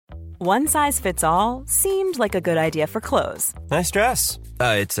One size fits all seemed like a good idea for clothes. Nice dress.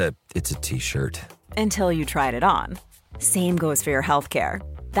 It's a t-shirt. Until you tried it on. Same goes for your healthcare.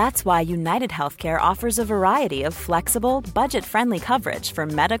 That's why United Healthcare offers a variety of flexible, budget-friendly coverage for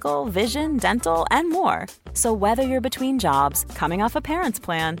medical, vision, dental, and more. So whether you're between jobs, coming off a parent's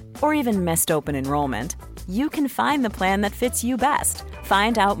plan, or even missed open enrollment, you can find the plan that fits you best.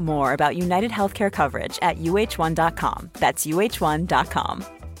 Find out more about United Healthcare coverage at uh1.com. That's uh1.com.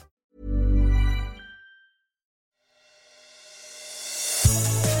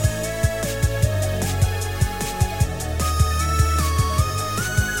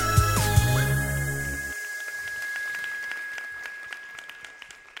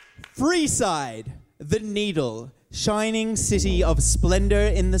 Freeside, the Needle, shining city of splendor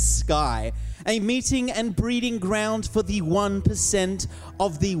in the sky, a meeting and breeding ground for the 1%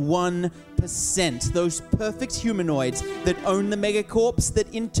 of the 1%, those perfect humanoids that own the megacorps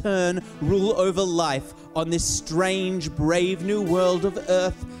that in turn rule over life on this strange, brave new world of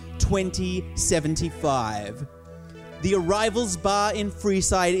Earth 2075. The Arrivals Bar in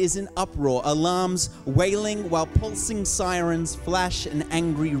Freeside is in uproar, alarms wailing while pulsing sirens flash an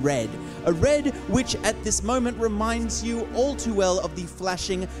angry red. A red which at this moment reminds you all too well of the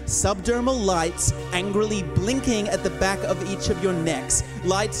flashing subdermal lights angrily blinking at the back of each of your necks.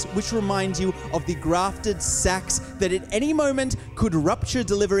 Lights which remind you of the grafted sacs that at any moment could rupture,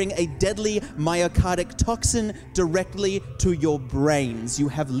 delivering a deadly myocardic toxin directly to your brains. You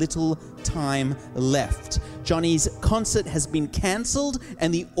have little time left. Johnny's concert has been cancelled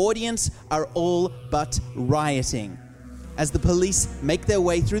and the audience are all but rioting. As the police make their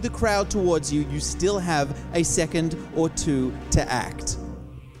way through the crowd towards you, you still have a second or two to act.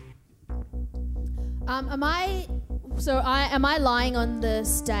 Am I lying on the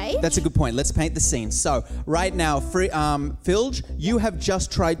stage? That's a good point. Let's paint the scene. So, right now, Filge, you have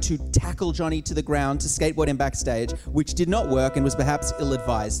just tried to tackle Johnny to the ground to skateboard him backstage, which did not work and was perhaps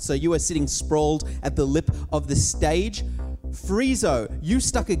ill-advised. So you are sitting sprawled at the lip of the stage. Friezo, you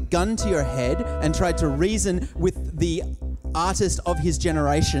stuck a gun to your head and tried to reason with the artist of his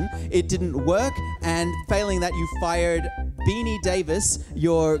generation. It didn't work, and failing that, you fired Beanie Davis,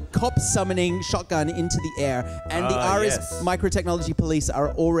 your cop summoning shotgun into the air, and the Ares Microtechnology Police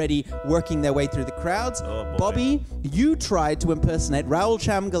are already working their way through the crowds. Bobby, you tried to impersonate Raoul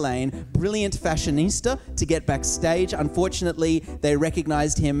Chamberlain, brilliant fashionista, to get backstage. Unfortunately, they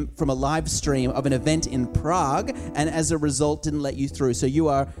recognized him from a live stream of an event in Prague, and as a result didn't let you through. So you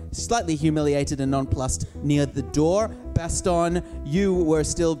are slightly humiliated and nonplussed near the door. Baston, you were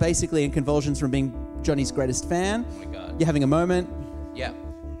still basically in convulsions from being Johnny's greatest fan. Oh my God. You're having a moment. Yeah.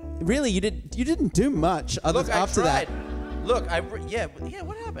 Really, you didn't do much after that. Look, yeah,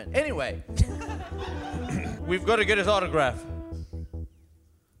 what happened? Anyway. We've got to get his autograph.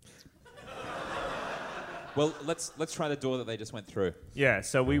 Well, let's try the door that they just went through. Yeah,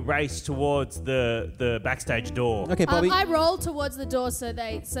 so we race towards the backstage door. Okay, Bobby. I roll towards the door so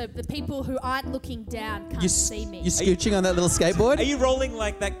the people who aren't looking down can't see me. You're scooching on that little skateboard? Are you rolling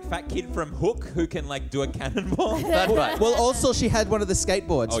like that fat kid from Hook who can like do a cannonball? Well, also she had one of the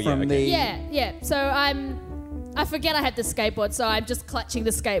skateboards the... Yeah. So I forget I had the skateboard, so I'm just clutching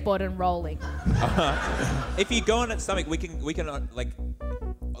the skateboard and rolling. If you go on its stomach, we can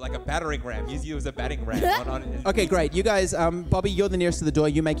like a battering ram. Use you as a batting ram. Okay, great. You guys, Bobby, you're the nearest to the door.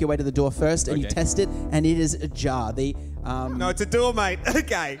 You make your way to the door first, and you test it, and it is ajar. No, it's a door, mate.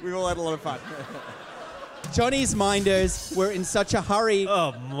 Okay, we've all had a lot of fun. Johnny's minders were in such a hurry.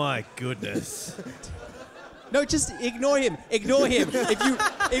 Oh my goodness. No, just ignore him. Ignore him.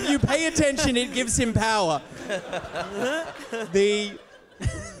 If you pay attention, it gives him power.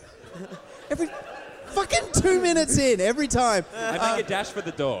 Fucking 2 minutes in every time. I make a dash for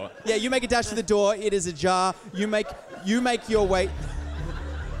the door. Yeah, you make a dash for the door. It is ajar. You make your way.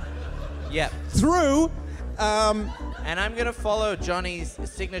 Yeah. Through. And I'm gonna follow Johnny's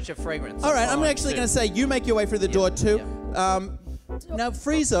signature fragrance. All right, I'm actually going to say you make your way through the door too. Yeah. Now,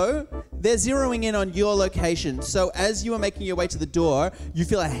 Friezo, they're zeroing in on your location. So as you are making your way to the door, you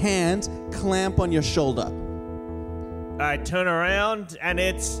feel a hand clamp on your shoulder. I turn around and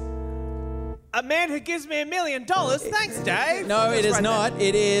it's a man who gives me $1 million. Thanks, Dave. No, it is not.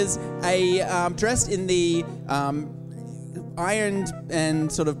 It is a dressed in the ironed and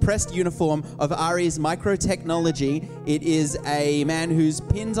sort of pressed uniform of Ares Microtechnology. It is a man whose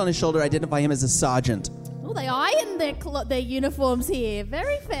pins on his shoulder identify him as a sergeant. Oh, they iron their uniforms here.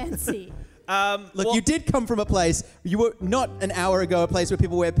 Very fancy. Look, you did come from a place, you were not an hour ago, a place where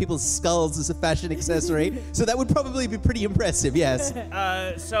people wear people's skulls as a fashion accessory, so that would probably be pretty impressive, yes.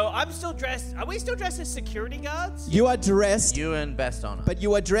 So I'm still dressed. Are we still dressed as security guards? You are dressed, You and Best Honor. but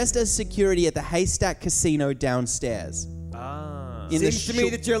you are dressed as security at the Haystack Casino downstairs. Seems to me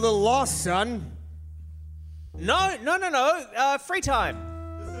that you're a little lost, son. No. Free time.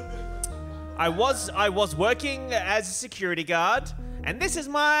 I was working as a security guard, and this is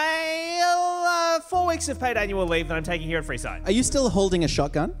my 4 weeks of paid annual leave that I'm taking here at Freeside. Are you still holding a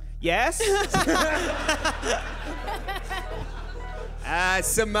shotgun? Yes.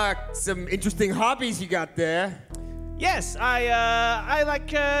 Some interesting hobbies you got there. Yes. I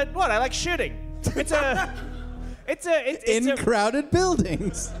like what? I like shooting. In crowded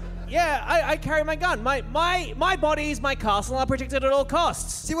buildings. Yeah, I carry my gun. My body is my castle, and I'll protect it at all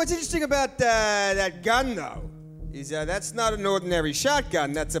costs. See, what's interesting about that gun, though, is that's not an ordinary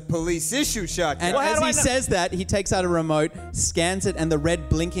shotgun. That's a police-issue shotgun. And Well, how as do he I know- says that, he takes out a remote, scans it, and the red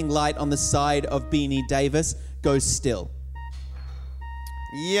blinking light on the side of Beanie Davis goes still.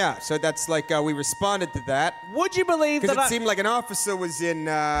 Yeah, so that's like we responded to that. Would you believe Because that it seemed like an officer was in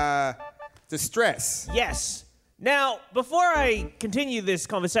distress. Yes. Now, before I continue this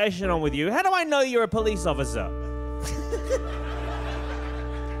conversation on with you, how do I know you're a police officer?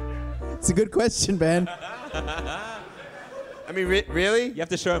 It's a good question, Ben. I mean, really? You have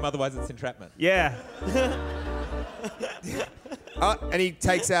to show him, otherwise it's entrapment. Yeah. And he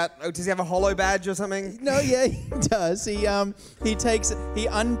takes out. Oh, does he have a hollow badge or something? No, yeah, he does. He unpins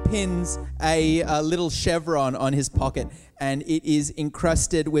a little chevron on his pocket, and it is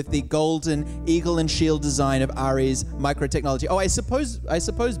encrusted with the golden eagle and shield design of Ari's microtechnology. Oh, I suppose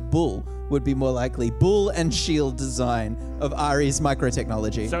bull would be more likely. Bull and shield design of Ari's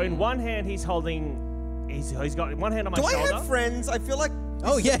microtechnology. So in one hand he's holding, he's got one hand on my Do I shoulder. have friends? I feel like.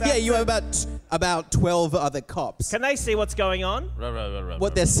 Oh yeah, you have about 12 other cops. Can they see what's going on?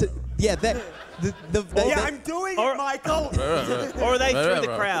 What they're yeah, I'm doing it, Michael. Or are they through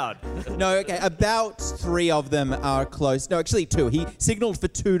the crowd? no, okay, about 3 of them are close. No, actually 2. He signaled for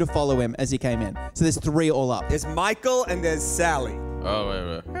 2 to follow him as he came in. So there's 3 all up. There's Michael and there's Sally.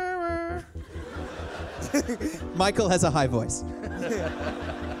 Oh, wait. Michael has a high voice.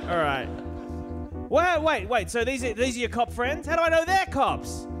 All right. Wait. So these are your cop friends? How do I know they're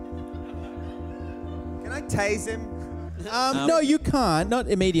cops? Can I tase him? No, you can't. Not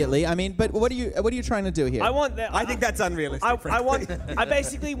immediately. I mean, but what are you trying to do here? I think that's unrealistic. I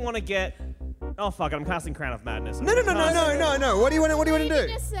basically want to get. Oh fuck it! I'm casting Crown of Madness. No. What do you want to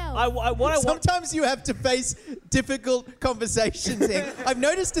do? Yourself. Sometimes you have to face difficult conversations here. I've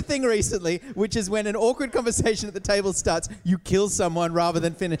noticed a thing recently, which is when an awkward conversation at the table starts, you kill someone rather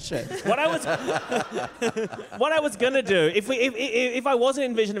than finish it. What I was gonna do if I wasn't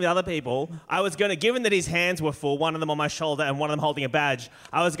envisioning with other people, I was gonna, given that his hands were full, one of them on my shoulder and one of them holding a badge,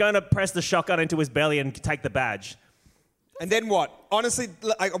 I was going to press the shotgun into his belly and take the badge. And then what? Honestly,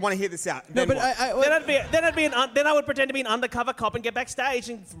 I want to hear this out. No, but Then I would pretend to be an undercover cop and get backstage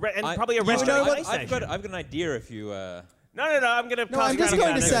and probably arrest him. I've got an idea if you. No. I'm gonna. No, I'm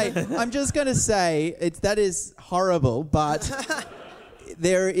just going to say that is horrible, but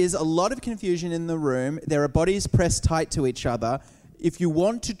there is a lot of confusion in the room. There are bodies pressed tight to each other. If you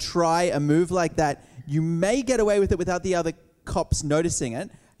want to try a move like that, you may get away with it without the other cops noticing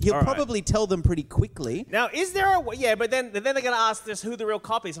it. He'll probably tell them pretty quickly. Now, is there a way? Yeah, but then they're going to ask us who the real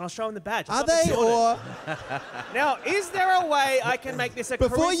cop is, and I'll show them the badge. Are they, or now, is there a way I can make this a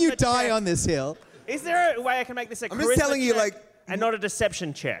before you charisma die check? on this hill? Is there a way I can make this a I'm charisma just telling you, check like, and not a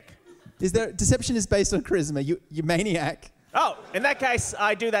deception check? Is there deception is based on charisma? You maniac. Oh, in that case,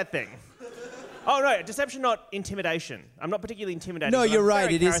 I do that thing. Oh no, deception, not intimidation. I'm not particularly intimidating. No, but you're I'm right.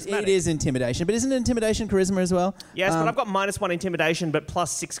 very It charismatic. is intimidation, but isn't intimidation charisma as well? Yes, but I've got -1 intimidation, but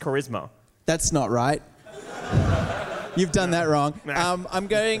 +6 charisma. That's not right. You've done that wrong. Nah. I'm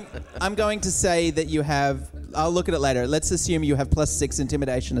going to say that you have. I'll look at it later. Let's assume you have +6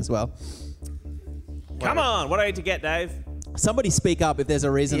 intimidation as well. Come on, what do I need to get, Dave? Somebody speak up if there's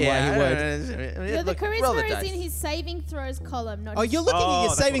a reason why you would. Yeah, the charisma is in his saving throws column, not Oh, his you're looking at your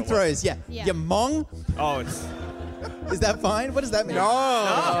that's saving what it was. throws. Yeah. Yeah. Your mong. Oh, it's. Is that fine? What does that mean?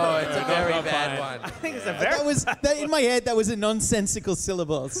 Oh, it's a very bad one. I think it's a very. In my head. That was a nonsensical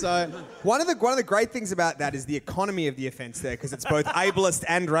syllable. So one of the great things about that is the economy of the offence there, because it's both ableist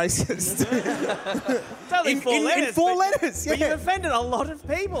and racist. It's only in 4 letters. in 4 but- letters, But yeah. you've offended a lot of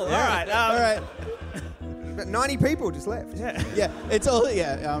people. All right. all right. But 90 people just left. Yeah. It's all.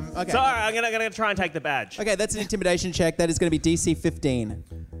 Yeah. Okay. So all right, I'm gonna try and take the badge. Okay, that's an intimidation check. That is going to be DC 15.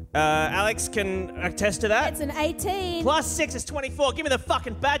 Alex can attest to that. It's an 18. Plus 6 is 24. Give me the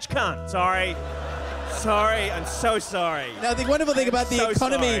fucking badge, cunt. Sorry. I'm so sorry. Now, the wonderful thing about the so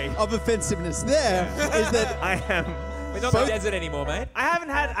economy sorry. of offensiveness there is that I am. We're not in the desert anymore, mate. I haven't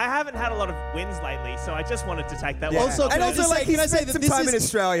had a lot of wins lately, so I just wanted to take that one. Also, And can I also, just like, say, he can I say spent that some this time in is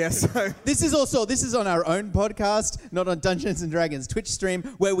Australia, so... this is on our own podcast, not on Dungeons and Dragons Twitch stream,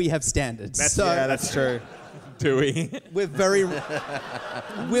 where we have standards. That's true. Do we? We're very. So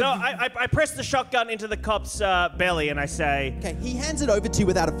I press the shotgun into the cop's belly and I say, Okay, he hands it over to you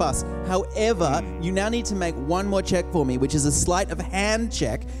without a fuss. However, you now need to make one more check for me, which is a sleight of hand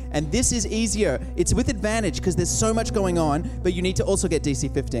check. And this is easier. It's with advantage because there's so much going on, but you need to also get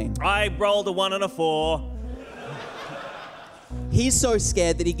DC 15. I rolled a 1 and a 4. He's so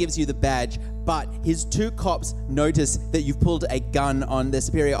scared that he gives you the badge, but his 2 cops notice that you've pulled a gun on their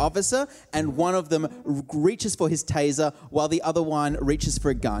superior officer, and one of them reaches for his taser while the other one reaches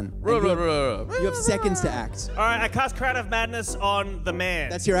for a gun. And you have seconds to act. All right, I cast Crown of Madness on the man.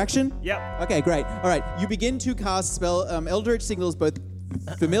 That's your action? Yep. Okay, great. All right, you begin to cast spell Eldritch Signals, both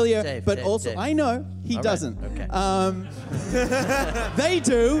familiar, Dave, but Dave, also Dave. I know he All right, doesn't. okay. They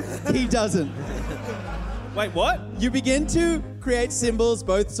do, he doesn't. Wait, what? You begin to create symbols,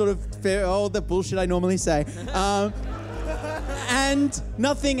 both sort of the bullshit I normally say, and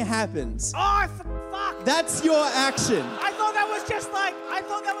nothing happens. Oh, fuck! That's your action. I thought that was just like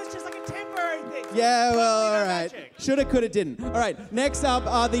a temporary thing. Yeah, well, Totally all no right. magic. Shoulda, coulda, didn't. All right, next up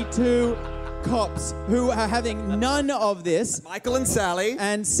are the 2 cops who are having none of this. Michael and Sally.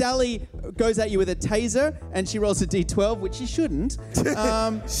 And Sally goes at you with a taser, and she rolls a d12, which she shouldn't.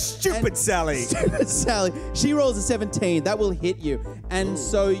 Stupid and- Sally. Stupid Sally. She rolls a 17. That will hit you. And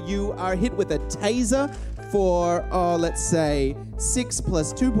so you are hit with a taser for, let's say, 6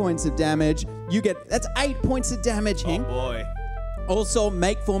 plus 2 points of damage. That's 8 points of damage, Oh Hing. boy. Also,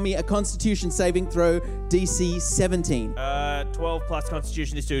 make for me a Constitution saving throw, DC 17. 12 plus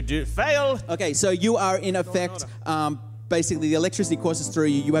Constitution is to fail. Okay, so you are in effect, basically the electricity courses through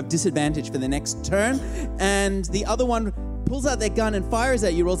you. You have disadvantage for the next turn. And the other one pulls out their gun and fires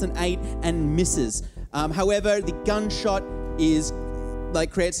at you, rolls an 8 and misses. However, the gunshot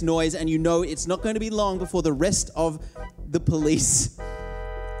creates noise, and you know it's not going to be long before the rest of the police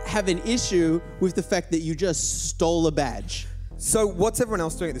have an issue with the fact that you just stole a badge. So what's everyone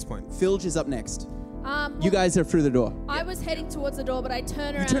else doing at this point? Filge is up next. Well, You guys are through the door. I was heading towards the door, but I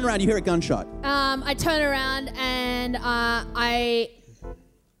turn around. You turn around, you hear a gunshot. I turn around and I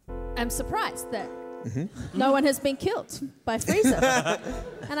am surprised that no one has been killed by Freezer.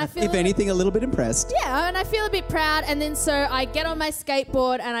 And I feel If anything, a little bit impressed. yeah, and I feel a bit proud. And then so I get on my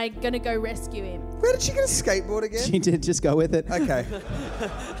skateboard and I'm gonna go rescue him. Where did she get a skateboard again? She did just go with it. Okay.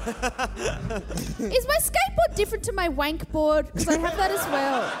 Is my skateboard different to my wank board? Because I have that as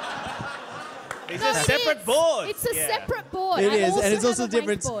well. It's No, a it separate is. board. It's a Yeah. separate board. It I is, also and it's have also a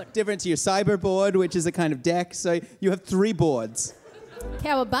wank board. different to your cyber board, which is a kind of deck. So you have 3 boards.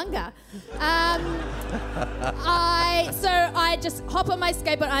 Cowabunga. I just hop on my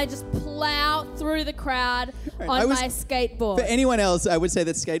skateboard and I just plow through the crowd I on was- my skateboard. For anyone else, I would say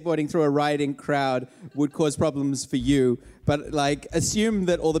that skateboarding through a rioting crowd would cause problems for you. But assume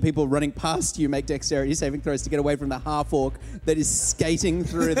that all the people running past you make dexterity saving throws to get away from the half-orc that is skating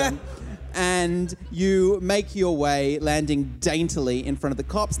through them. And you make your way, landing daintily in front of the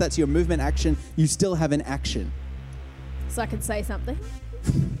cops. That's your movement action. You still have an action. So I can say something.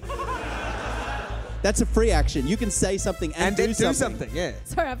 That's a free action. You can say something and then do something. yeah.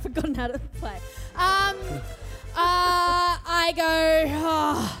 Sorry, I've forgotten how to play. I go,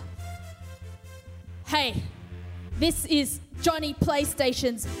 oh, hey, this is Johnny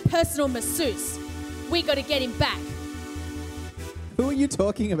PlayStation's personal masseuse. We got to get him back. Who are you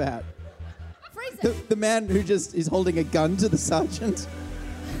talking about? Freezer. The man who just is holding a gun to the sergeant?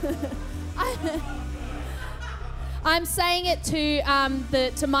 I'm saying it to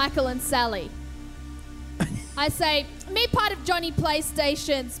Michael and Sally. I say, me part of Johnny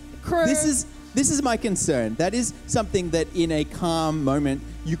PlayStation's crew. This is my concern. That is something that in a calm moment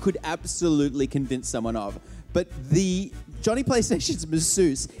you could absolutely convince someone of. But the Johnny PlayStation's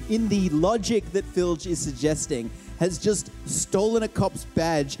masseuse, in the logic that Filge is suggesting, has just stolen a cop's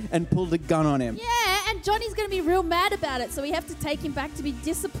badge and pulled a gun on him. Yeah, and Johnny's going to be real mad about it, so we have to take him back to be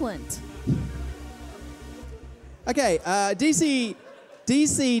disciplined. Okay, DC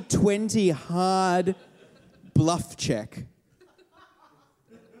 20 hard bluff check.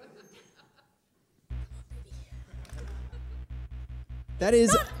 That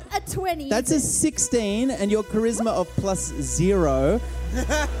is... Not a 20. That's a 16, and your charisma of +0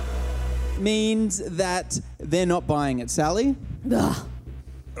 means that they're not buying it. Sally? Ugh.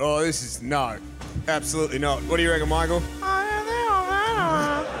 Oh, this is no. Absolutely not. What do you reckon, Michael?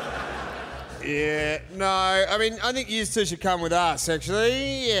 Yeah, no. I mean, I think you two should come with us,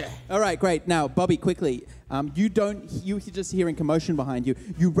 actually. Yeah. All right, great. Now, Bobby, quickly. You just hearing commotion behind you.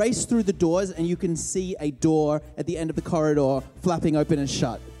 You race through the doors and you can see a door at the end of the corridor flapping open and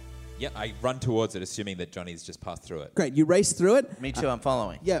shut. Yeah, I run towards it, assuming that Johnny's just passed through it. Great. You race through it. Me too, I'm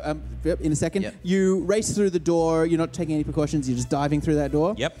following. Yeah, yep, in a second. Yep. You race through the door. You're not taking any precautions. You're just diving through that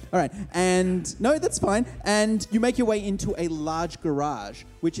door. Yep. All right. And no, that's fine. And you make your way into a large garage,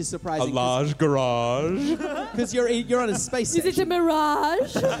 which is surprising. Garage. Because you're on a space Is station. it a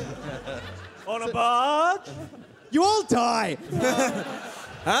mirage? On a barge? You all die.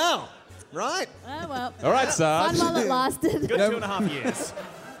 Oh, right. Oh, well. All right, Sarge. Fun while it lasted. Good 2.5 years.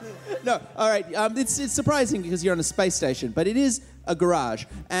 No, all right. It's surprising because you're on a space station, but it is a garage,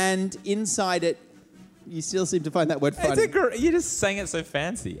 and inside it, you still seem to find that word funny. You're just saying it so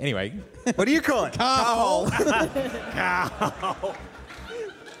fancy. Anyway. What do you call it? Car hole. I'm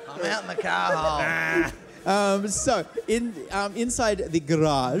out in the car hole. So inside the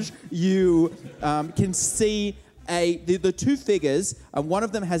garage, you can see the two figures. One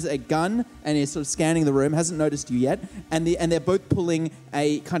of them has a gun and is sort of scanning the room, hasn't noticed you yet, and they're both pulling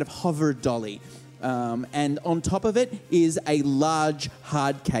a kind of hover dolly. And on top of it is a large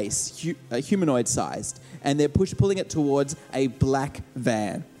hard case, humanoid-sized, and they're pulling it towards a black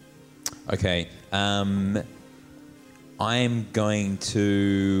van. Okay. I'm going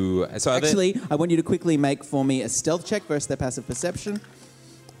to... So Actually, I want you to quickly make for me a stealth check versus their passive perception.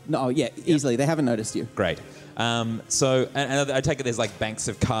 No, yeah, easily. They haven't noticed you. Great. So, and I take it there's like banks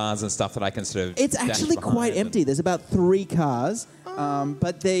of cars and stuff that I can sort of... It's dash actually behind quite and- empty. There's about 3 cars,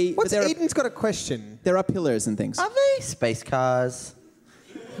 but Eden's got a question. there are pillars and things. Are they space cars?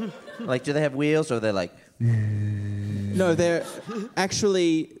 Like, do they have wheels or are they like... No, they're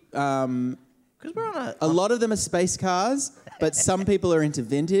actually... Because we're on a lot of them are space cars, but some people are into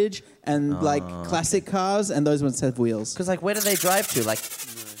vintage and like classic cars, and those ones have wheels. Because, like, where do they drive to? Like...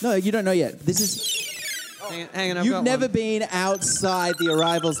 No, you don't know yet. This is... Hang on, I've You've got never one. been outside the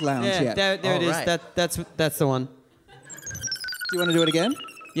arrivals lounge Yeah, yet. there it is. Right. That's the one. Do you want to do it again?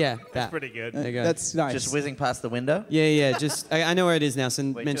 Yeah, that. Pretty good. There you go. That's nice. Just whizzing past the window? Yeah. Just I know where it is now. So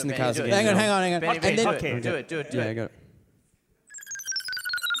Wait, mention do the it, cars Benny, again. Hang on. Benny, And then- do it. Do Yeah, I it. got it.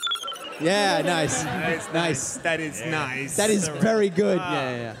 Yeah, nice. Nice. That is nice. That is very good.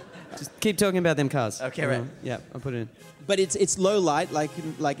 Yeah. Just keep talking about them cars. Okay, right. Yeah, I'll put it in. But it's low light, like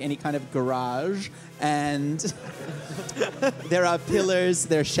any kind of garage, and there are pillars,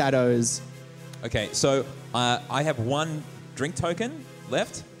 there are shadows. Okay, so I have 1 drink token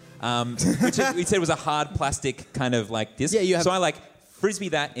left, which we said was a hard plastic kind of like this. Yeah, you have- So I like frisbee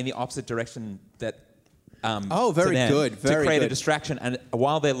that in the opposite direction that. Oh, very to them good, very to create good. a distraction, and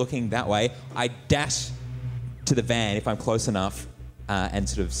while they're looking that way, I dash to the van if I'm close enough, and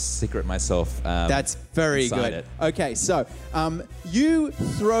sort of secret myself. That's very inside good. it. Okay, so you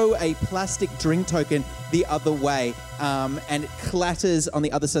throw a plastic drink token the other way, and it clatters on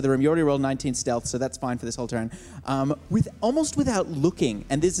the other side of the room. You already rolled 19 stealth, so that's fine for this whole turn. Almost without looking,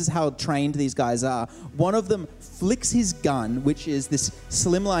 and this is how trained these guys are, one of them flicks his gun, which is this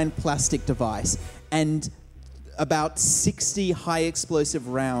slimline plastic device, and about 60 high explosive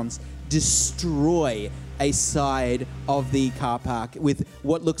rounds destroy a side of the car park with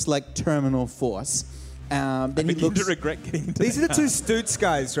what looks like terminal force. Then he Begin to looks... regret getting into These are the 2 Stoots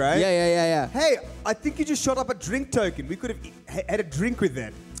guys, right? Yeah. Hey, I think you just shot up a drink token. We could have had a drink with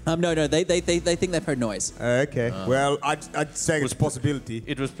them. No, they think they've heard noise. Okay. Well, I'd say it's a possibility.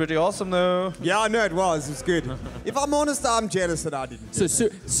 It was pretty awesome, though. Yeah, I know it was. It was good. If I'm honest, I'm jealous that I didn't. So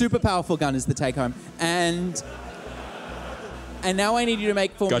super powerful gun is the take home, and now I need you to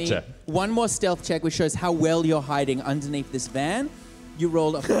make for me Gotcha. one more stealth check, which shows how well you're hiding underneath this van. You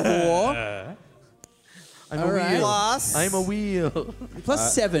rolled a 4. I'm All right. Plus. I'm a wheel.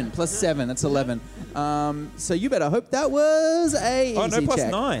 Plus 7. That's 11. So you better hope that was a Oh no, easy plus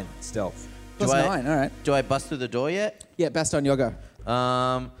check. 9 stealth. Plus Do I- 9. All right. Do I bust through the door yet? Yeah, Baston, your go.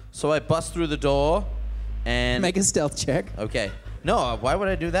 So I bust through the door and... Make a stealth check. Okay. No, why would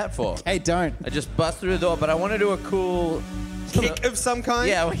I do that for? Hey, don't. I just bust through the door, but I want to do a cool... Kick of some kind?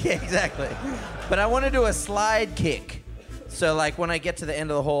 Yeah, well, yeah, exactly. But I want to do a slide kick. So, like, when I get to the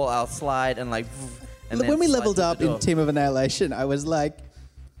end of the hole, I'll slide and, like... And Look, then when we slide leveled through the up in door. Team of Annihilation, I was like,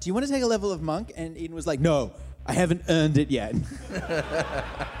 do you want to take a level of Monk? And Eden was like, no, I haven't earned it yet.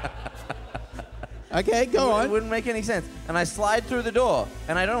 Okay, go It on. wouldn't make any sense. And I slide through the door,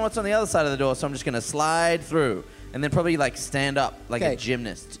 and I don't know what's on the other side of the door, so I'm just going to slide through, and then probably, like, stand up like Okay. a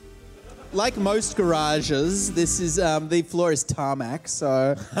gymnast. like most garages, this is the floor is tarmac,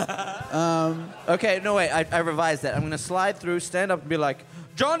 so Okay, no, wait. I revised that. I'm going to slide through, stand up, and be like,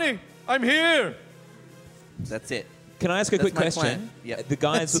 Johnny, I'm here. That's it. Can I ask a quick my question? plan. Yeah. The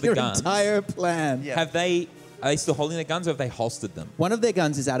guys that's with the your guns, entire plan. Yeah. are they still holding their guns or have they holstered them? One of their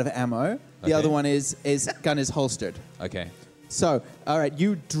guns is out of ammo. The Okay. other one is gun is holstered. Okay. So, all right,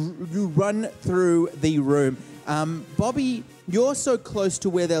 you run through the room. Bobby, you're so close to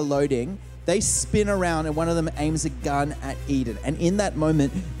where they're loading. They spin around and one of them aims a gun at Eden. And in that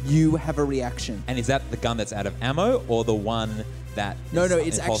moment, you have a reaction. And is that the gun that's out of ammo or the one that No, is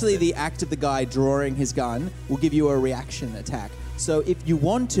it's actually holstered? the act of the guy drawing his gun will give you a reaction attack. So if you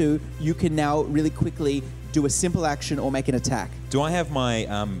want to, you can now really quickly do a simple action or make an attack. Do I have my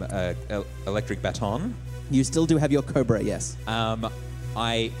electric baton? You still do have your Cobra, yes.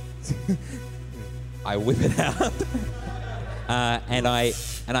 I whip it out, and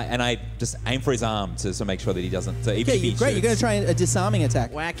I just aim for his arm to make sure that he doesn't. So even Okay, if he great. You're going to shoots- try a disarming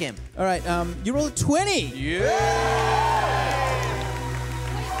attack. Whack him. All right, you roll a 20.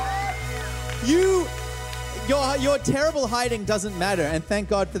 Your terrible hiding doesn't matter, and thank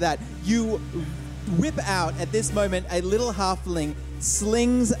God for that. You whip out at this moment a little halfling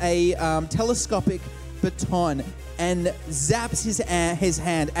slings a telescopic baton and zaps his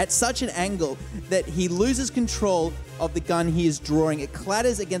hand at such an angle that he loses control of the gun he is drawing. It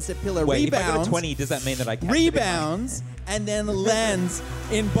clatters against a pillar, Wait, if I got rebounds, a 20, does that mean that I catch it in my- rebounds, and then lands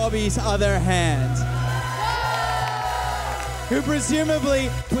in Bobby's other hand, who presumably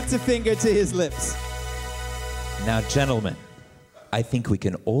puts a finger to his lips. Now, gentlemen, I think we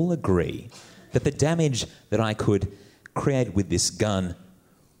can all agree that the damage that I could create with this gun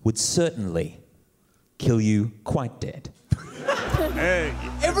would certainly kill you quite dead.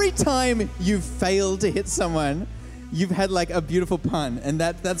 Every time you've failed to hit someone, you've had like a beautiful pun, and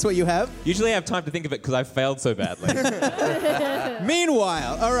that's what you have? Usually I have time to think of it because I failed so badly.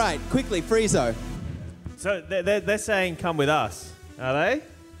 Meanwhile, all right, quickly, Friezo. So they're saying come with us, are they?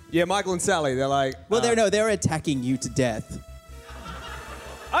 Yeah, Michael and Sally, they're like... Well, they're attacking you to death.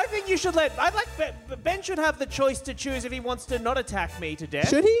 I think you should let... Ben should have the choice to choose if he wants to not attack me to death.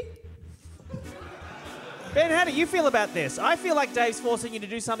 Should he? Ben, how do you feel about this? I feel like Dave's forcing you to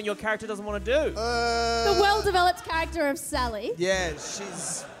do something your character doesn't want to do. The well-developed character of Sally. Yeah,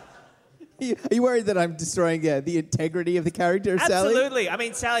 she's... Are you worried that I'm destroying the integrity of the character of Sally? Absolutely. I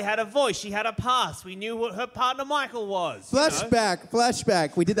mean, Sally had a voice. She had a past. We knew what her partner Michael was.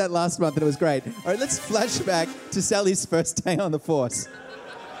 Flashback. We did that last month and it was great. All right, let's flash back to Sally's first day on the force.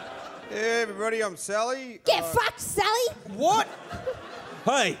 Hey, everybody, I'm Sally. Get fucked, Sally! What?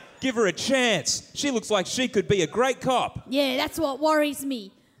 Hey, give her a chance. She looks like she could be a great cop. Yeah, that's what worries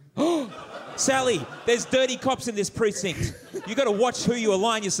me. Sally, there's dirty cops in this precinct. You got to watch who you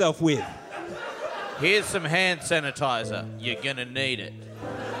align yourself with. Here's some hand sanitizer. You're going to need it.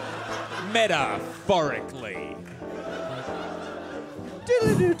 Metaphorically.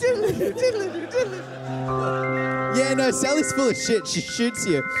 Yeah, no, Sally's full of shit. She shoots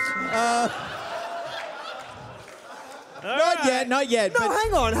you. Not yet. No,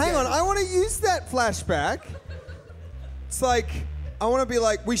 hang on. I want to use that flashback. It's like, I want to be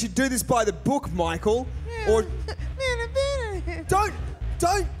like, we should do this by the book, Michael. Or don't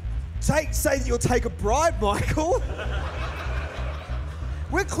say that you'll take a bribe, Michael.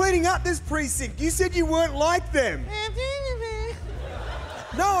 We're cleaning up this precinct. You said you weren't like them.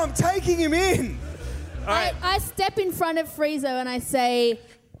 No, I'm taking him in. I step in front of Friezo and I say,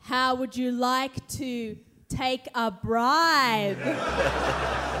 how would you like to take a bribe?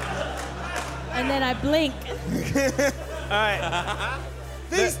 And then I blink. All right.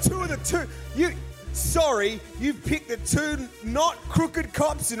 These two are the two. You picked the two not crooked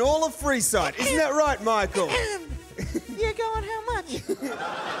cops in all of Freeside. Isn't that right, Michael? You're going how much?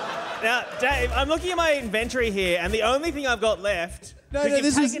 Now, Dave, I'm looking at my inventory here, and the only thing I've got left... No, you've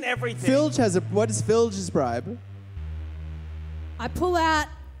this is taken everything. Filge has what is Filge's bribe? I pull out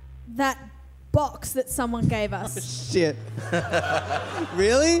that box that someone gave us. Shit.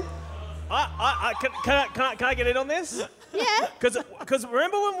 Really? Can I get in on this? Yeah. Because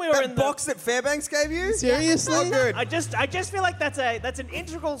remember when we were in That the box that Fairbanks gave you? Seriously? Oh, good. I just feel like that's an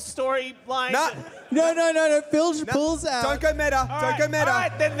integral storyline. No. Filge pulls out. Don't go meta. Don't go meta. All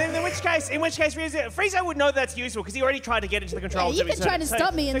right, then in which case, Friezo would know that's useful because he already tried to get into the controls. Yeah, you can try to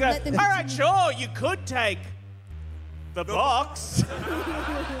stop me and go, let them- All right, sure, you could take the box,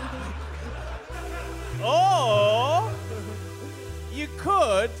 or you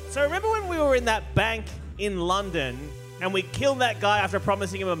could. So remember when we were in that bank in London and we killed that guy after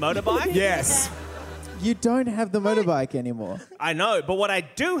promising him a motorbike? Yes. You don't have the motorbike anymore. I know, but what I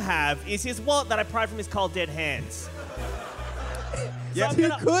do have is his wallet that I pried from his cold dead hands. So I'm You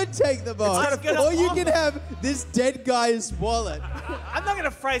gonna- could take the box, I'm gonna or you offer- can have this dead guy's wallet. I'm not going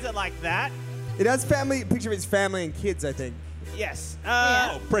to phrase it like that. It has family, picture of his family and kids, I think. Yes.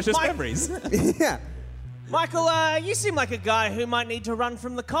 Precious Mike- memories. Yeah. Michael, you seem like a guy who might need to run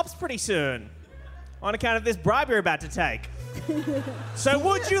from the cops pretty soon on account of this bribe you're about to take. So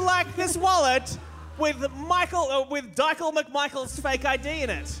would you like this wallet with Dykel McMichael's fake ID in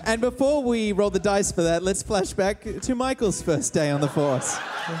it? And before we roll the dice for that, let's flash back to Michael's first day on the force.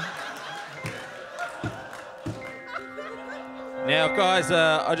 Now, guys,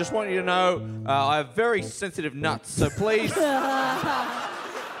 I just want you to know I have very sensitive nuts, so please,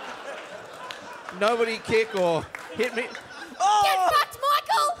 nobody kick or hit me. Get fucked,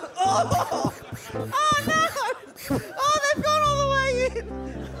 Michael! Oh no! Oh, they've gone all the way in.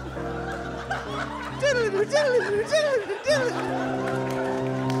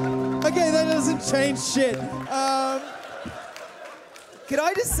 Okay, that doesn't change shit. Can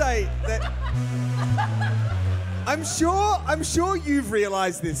I just say that I'm sure you've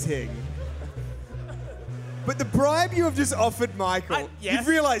realised this, Hing. But the bribe you have just offered Michael, yes. you've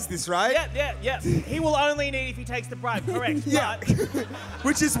realised this, right? Yeah. He will only need if he takes the bribe, correct? Yeah. But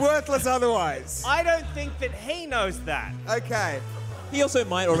Which is worthless otherwise. I don't think that he knows that. Okay. He also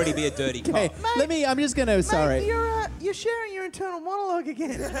might already be a dirty cop. Okay, I'm just going to, sorry. You're sharing your internal monologue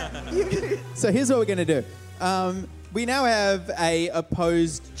again. So here's what we're going to do. We now have a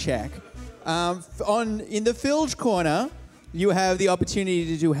opposed check. In the Filge corner, you have the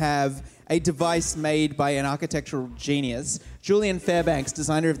opportunity to have a device made by an architectural genius. Julian Fairbanks,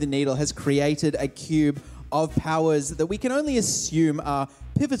 designer of the Needle, has created a cube of powers that we can only assume are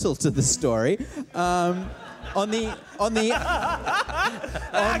pivotal to the story. Give him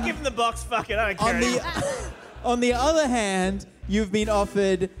the box, fuck it, I don't care anymore. On the other hand, you've been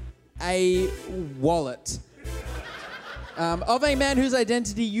offered a wallet of a man whose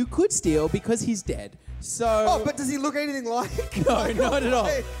identity you could steal because he's dead. So. Oh, but does he look anything like? No, not at all.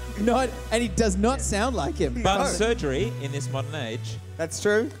 And he does not sound like him. But surgery in this modern age. That's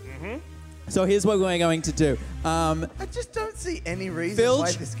true. So here's what we're going to do. I just don't see any reason Filge,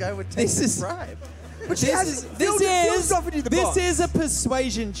 why this guy would take this bribe. But This offered you the box. is a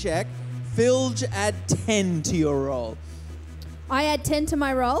persuasion check. Filge, add 10 to your roll. I add 10 to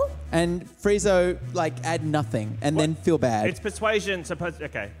my roll. And Friezo, add nothing and then feel bad. It's persuasion,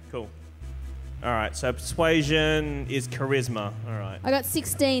 okay, cool. All right, so persuasion is charisma. All right. I got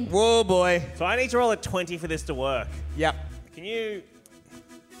 16. Whoa, boy. So I need to roll a 20 for this to work. Yep. Can you...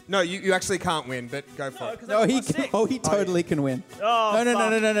 No, you actually can't win, but go for it. No, he totally can win. Oh,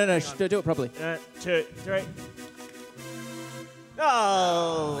 No. Shh, do it properly. 2, 3.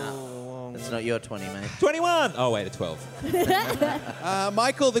 Oh. That's not your 20, mate. 21! Oh, wait, a 12.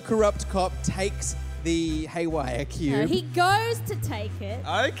 Michael, the corrupt cop, takes the haywire cube. He goes to take it.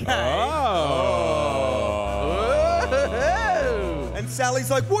 Okay. Oh. And Sally's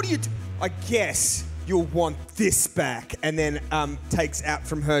like, what do you do? I guess you'll want this back. And then takes out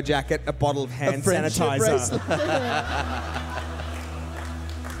from her jacket a bottle of hand friendship sanitizer.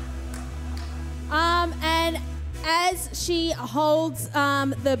 And as she holds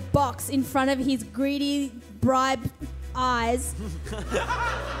the box in front of his greedy bribe eyes,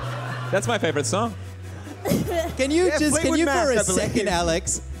 That's my favorite song. Can you Fleetwood Mac, for I a believe. second,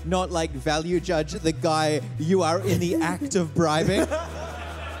 Alex, not value judge the guy you are in the act of bribing?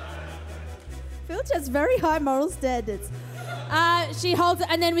 Filch has very high moral standards. She holds it,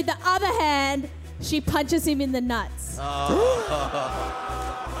 and then with the other hand, she punches him in the nuts.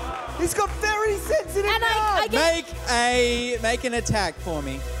 He's got very sensitive And I get Make an attack for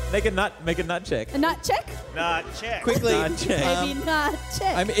me. Make a nut check. a nut check. Nah, check. Quickly. Maybe nut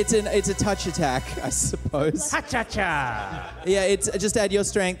check. It's a touch attack, I suppose. Ha-cha-cha. Yeah, it's just add your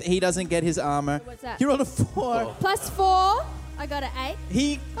strength. He doesn't get his armor. What's that? You rolled a 4. Plus 4. I got an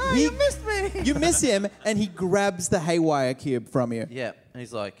 8. You missed me. You miss him, and he grabs the haywire cube from you. Yeah, and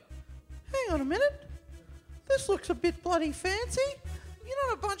he's like, hang on a minute. This looks a bit bloody fancy. You're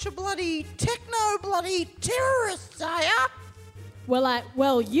not a bunch of bloody techno-bloody terrorists, are ya?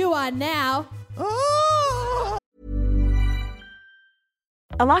 Well, you are now. Oh!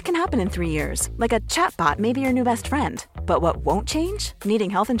 A lot can happen in 3 years, like a chatbot may be your new best friend. But what won't change? Needing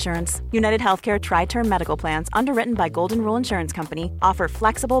health insurance. United Healthcare Tri-Term Medical Plans, underwritten by Golden Rule Insurance Company, offer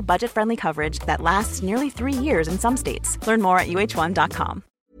flexible, budget-friendly coverage that lasts nearly 3 years in some states. Learn more at uh1.com.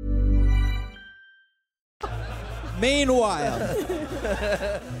 Meanwhile,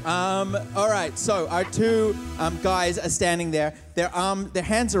 all right. So our two guys are standing there. Their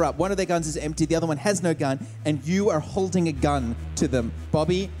hands are up. One of their guns is empty. The other one has no gun, and you are holding a gun to them,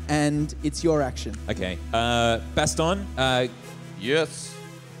 Bobby. And it's your action. Okay. Baston, Yes.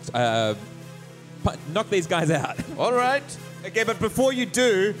 knock these guys out. All right. Okay, but before you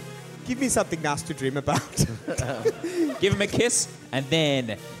do, give me something nice to dream about. Give him a kiss, and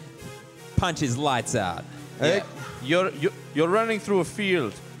then punch his lights out. Hey, you're running through a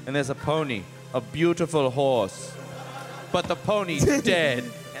field, and there's a pony, a beautiful horse, but the pony's dead.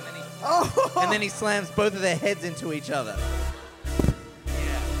 And then he slams both of their heads into each other.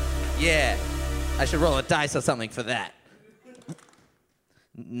 Yeah. I should roll a dice or something for that.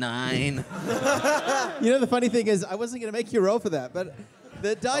 9. You know, the funny thing is, I wasn't going to make you roll for that, but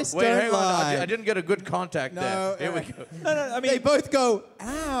the dice Wait, don't hang on. lie. I didn't get a good contact No, there. Here we go. No, I mean, they both go,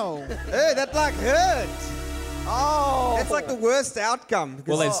 ow. Hey, that like hurt. Oh. That's like the worst outcome.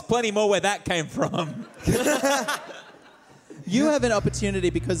 Well, there's plenty more where that came from. You have an opportunity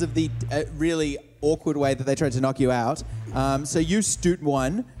because of the really awkward way that they tried to knock you out. So you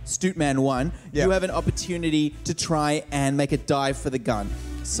Stootman 1. Yep. You have an opportunity to try and make a dive for the gun.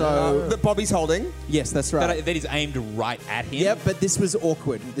 So that Bobby's holding. yes, that's right. That is aimed right at him. Yep, but this was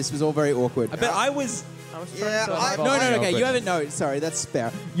awkward. This was all very awkward. But I was Yeah, No, okay. You haven't. No, sorry, that's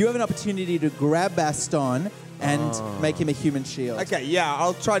fair. You have an opportunity to grab Baston and make him a human shield. Okay, yeah,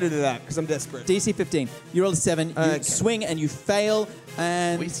 I'll try to do that because I'm desperate. DC 15. You roll a 7. You Okay. swing and you fail.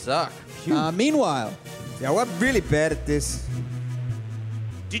 And We suck. meanwhile, Yeah, we're really bad at this.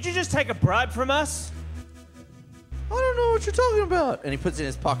 Did you just take a bribe from us? I don't know what you're talking about. And he puts it in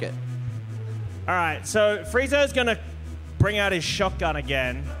his pocket. All right, so Friezo's gonna bring out his shotgun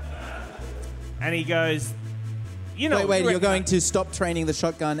again, and he goes, "You know, wait. you You're going to stop training the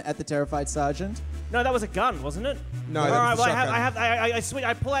shotgun at the terrified sergeant? No, that was a gun, wasn't it? No, All that right, was a well, shotgun.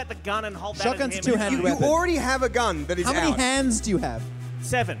 I pull out the gun and hold Shotgun's that at him. two-handed You weapon. already have a gun that is How many out. hands do you have?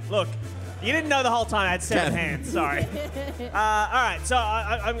 7. Look, you didn't know the whole time I had 7 hands. Sorry. All right, so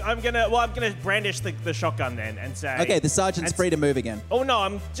I'm gonna brandish the shotgun then and say. Okay, the sergeant's free to move again. Oh no,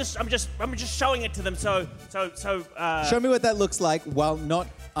 I'm just showing it to them. So. Show me what that looks like while not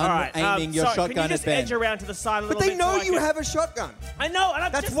all right, aiming your sorry, shotgun can you just at Ben. edge around to the side a little But they bit know so I you can- have a shotgun. I know, and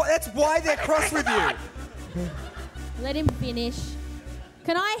I'm That's just. why they're cross with you. Let him finish.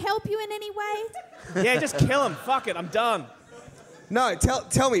 Can I help you in any way? Yeah, just kill him. Fuck it, I'm done. No,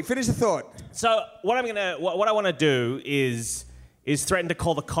 tell me. Finish the thought. So what I want to do is threaten to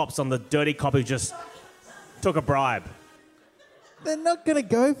call the cops on the dirty cop who just took a bribe. They're not going to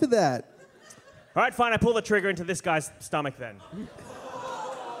go for that. All right, fine. I pull the trigger into this guy's stomach then.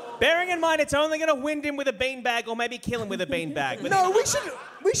 Bearing in mind, it's only going to wind him with a beanbag or maybe kill him with a beanbag. But No,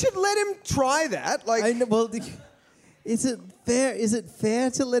 we should let him try that. Like, I know, well, is it fair? Is it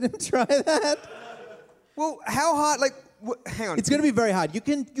fair to let him try that? well, how hard? Like, hang on. It's going to be very hard. You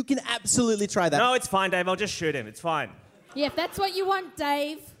can absolutely try that. No, it's fine, Dave. I'll just shoot him. It's fine. Yeah, if that's what you want,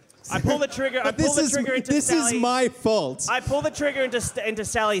 Dave. I pull the trigger. I pull the trigger into this Sally. is my fault. I pull the trigger into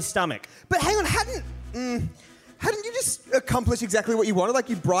Sally's stomach. But hang on, hadn't you just accomplished exactly what you wanted? Like,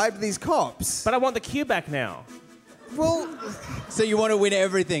 you bribed these cops. But I want the cue back now. Well, So you want to win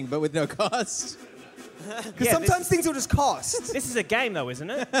everything, but with no cost? because Yeah, sometimes things will just cost. This is a game, though, isn't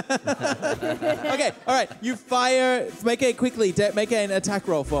it? Okay, all right. You fire. Make an attack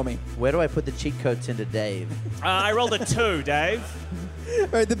roll for me. Where do I put the cheat codes into Dave? I rolled a 2, Dave. All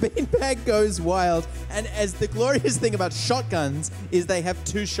right, the beanbag goes wild, and as the glorious thing about shotguns is they have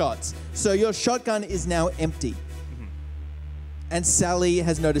 2 shots. So your shotgun is now empty. And Sally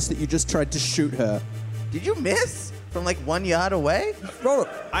has noticed that you just tried to shoot her. Did you miss? From like 1 yard away? Roll it.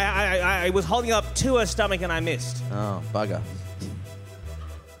 I was holding up to her stomach and I missed. Oh, bugger.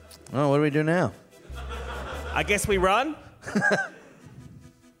 Oh, what do we do now? I guess we run.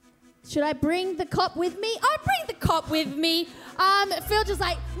 Should I bring the cop with me? I'll bring the cop with me. Phil just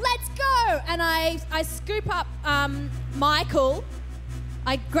like, let's go. And I scoop up Michael.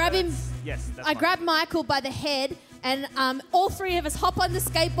 I grab him. Yes, that's I fine. grab Michael by the head, and all 3 of us hop on the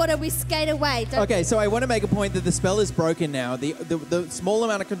skateboard and we skate away. Okay, so I want to make a point that the spell is broken now. The small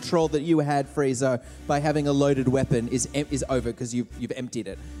amount of control that you had, Friezo, by having a loaded weapon is over because you've emptied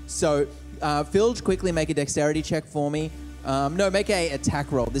it. So, Filge, quickly make a dexterity check for me. Make a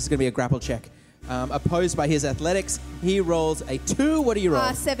attack roll. This is going to be a grapple check. Opposed by his athletics, he rolls a 2. What do you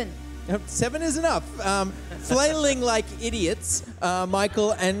roll? 7. 7 is enough. Flailing like idiots,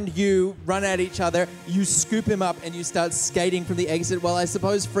 Michael and you run at each other. You scoop him up and you start skating from the exit. Well, I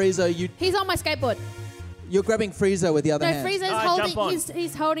suppose Friezo, He's on my skateboard. You're grabbing Friezo with the other No, hand. Friezo's jump on. holding.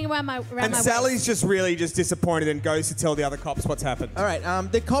 He's holding around my And Sally's just really just disappointed and goes to tell the other cops what's happened. All right,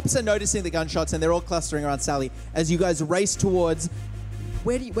 the cops are noticing the gunshots and they're all clustering around Sally as you guys race towards.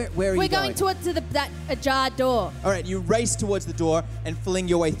 Where are you We're going towards that ajar door. All right, you race towards the door and fling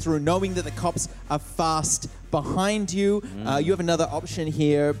your way through, knowing that the cops are fast behind you. You have another option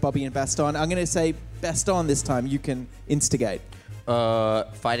here, Bobby and Baston. I'm going to say Baston this time. You can instigate.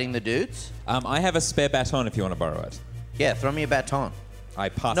 Fighting the dudes? I have a spare baton if you want to borrow it. Yeah, throw me a baton. I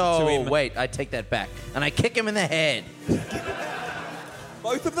pass it to No, him. wait, I take that back. And I kick him in the head.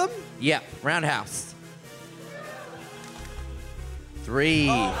 Both of them? Yeah, roundhouse. 3.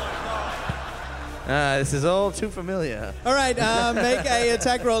 This is all too familiar. All right, make a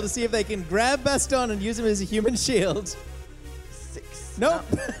attack roll to see if they can grab Baston and use him as a human shield. 6. Nope.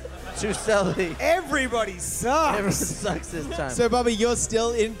 Too silly. Everybody sucks. Everyone sucks this time. So, Bobby, you're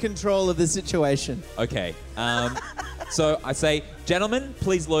still in control of the situation. Okay. So I say, gentlemen,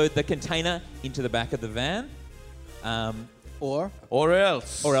 please load the container into the back of the van. Or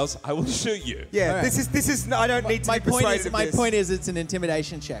else I will shoot you. Yeah, All right. this is. I don't need to be persuaded of My this. point is, it's an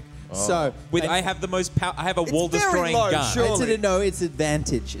intimidation check. So, I have the most power. I have a It's wall-destroying very low, gun. sure. it's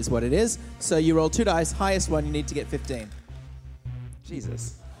advantage is what it is. So you roll 2 dice, highest one, you need to get 15.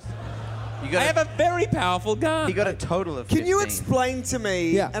 Jesus. You I got have a very powerful gun. He got a total of Can 15. you explain to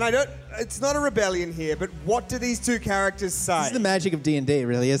me? Yeah. And I don't. It's not a rebellion here, but what do these two characters say? This is the magic of D&D,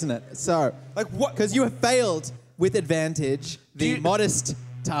 really, isn't it? So, Like what? because you have failed with advantage the modest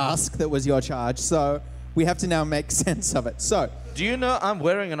task that was your charge, so we have to now make sense of it. So, Do you know I'm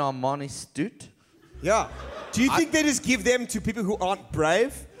wearing an Armani suit? Yeah. Do you think they just give them to people who aren't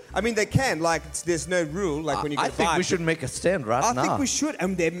brave? I mean, they can. Like, there's no rule. Like when you. I get think we fired. should make a stand right I now. think we should,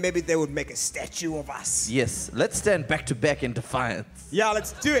 and then maybe they would make a statue of us. Yes, let's stand back to back in defiance. Yeah,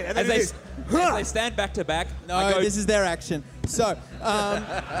 let's do it. And then As it they, is. as they stand back to back, no, I go, this is their action. So,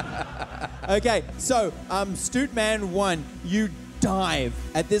 okay, so, Stoot Man 1, you dive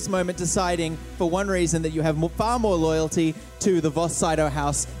at this moment, deciding for one reason that you have far more loyalty to the Voss Saito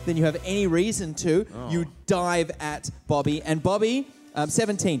house than you have any reason to. You dive at Bobby, and Bobby,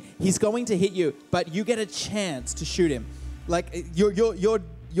 17, he's going to hit you, but you get a chance to shoot him. Like, your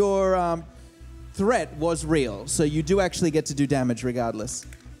threat was real, so you do actually get to do damage regardless.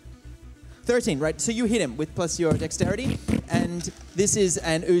 13, right? So you hit him with plus your dexterity, and this is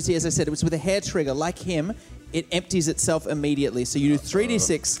an Uzi, as I said, it was with a hair trigger. Like him, it empties itself immediately. So you do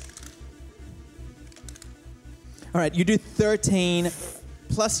 3d6. All right, you do 13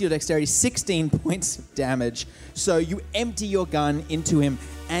 plus your dexterity, 16 points of damage. So you empty your gun into him,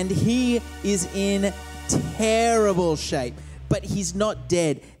 and he is in terrible shape, but he's not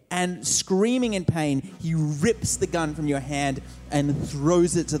dead. And screaming in pain, he rips the gun from your hand and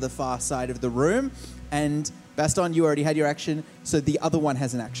throws it to the far side of the room. And Baston, you already had your action, so the other one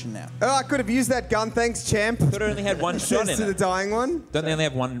has an action now. Oh, I could have used that gun. Thanks, champ. Thought it only had one shot Says in to it. the dying one. Don't they only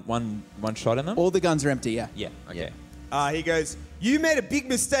have one shot in them? All the guns are empty, yeah. Yeah. Okay. He goes, you made a big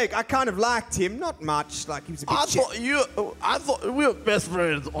mistake. I kind of liked him. Not much. Like, he was a bit I thought we were best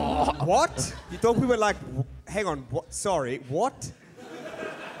friends. Oh. What? You thought we were like... Hang on. What? Sorry. What?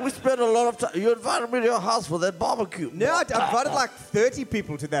 We spent a lot of time. You invited me to your house for that barbecue. No, I invited like 30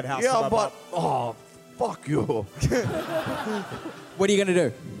 people to that house. Yeah, but fuck you. What are you going to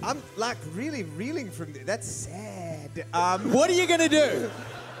do? I'm like really reeling from this. That's sad. What are you going to do?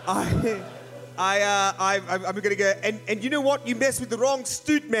 I'm gonna go. And you know what? You mess with the wrong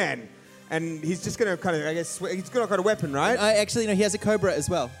Stoot Man, and he's just gonna kind of. I guess he's got a weapon, right? Actually, no, he has a Cobra as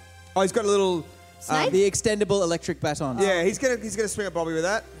well. Oh, he's got a little. Snake? The extendable electric baton. Yeah, he's gonna swing at Bobby with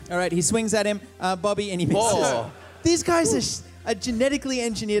that. All right, he swings at him, Bobby, and he misses. Oh. These guys are genetically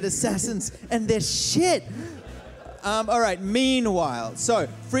engineered assassins, and they're shit. All right, meanwhile, so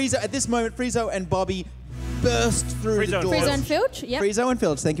Friezo, at this moment, Friezo and Bobby burst through the door. Friezo and Filch? Yep. Friezo and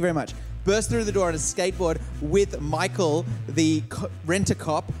Filch, thank you very much. Burst through the door on a skateboard with Michael, the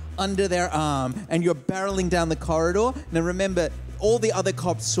rent-a-cop, under their arm, and you're barreling down the corridor. Now remember, all the other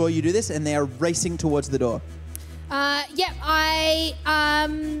cops saw you do this, and they are racing towards the door. I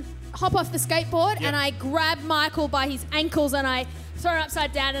hop off the skateboard and I grab Michael by his ankles and I throw him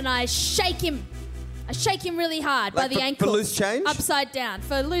upside down and I shake him. I shake him really hard Like by the for ankles. loose change? Upside down.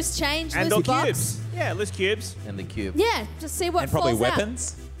 For loose change, And loose the bucks. cubes. Yeah, loose cubes. And the cube. Yeah, just see what And probably falls out.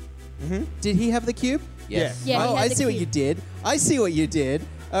 weapons. Did he have the cube? Yes. Yeah, Oh, he had I the see what cube. you did. I see what you did.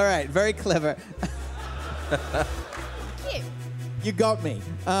 All right, very clever. Cute. You got me.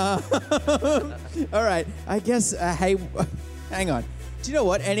 All right, I guess, hey, hang on. Do you know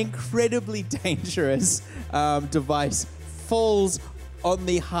what? An incredibly dangerous device falls on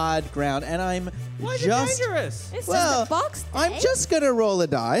the hard ground, and I'm Why is it just dangerous? It's well. just a box. I'm Dave. just gonna roll a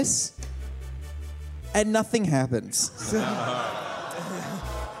dice, and nothing happens.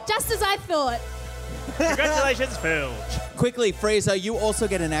 Just as I thought. Congratulations, Phil. Quickly, Fraser, you also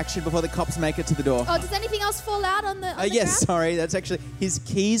get an action before the cops make it to the door. Oh, does anything else fall out on the? On the Yes, ground? sorry, that's actually his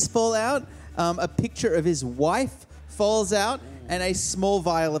keys fall out. A picture of his wife falls out, and a small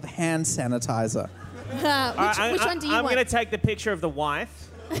vial of hand sanitizer. Which one do you I'm want? going to take the picture of the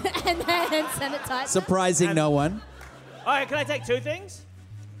wife. And hand sanitizer. Surprising no one. All right, can I take two things?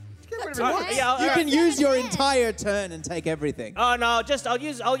 Not Oh, today. yeah, You all can right. use your entire turn and take everything. Oh no,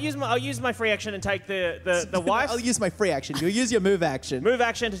 I'll use my free action and take the wife. I'll use my free action. You'll use your move action. Move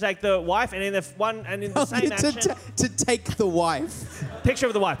action to take the wife, and in the same action, to take the wife. picture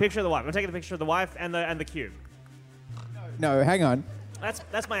of the wife. I'm taking the picture of the wife and the cube. No, hang on.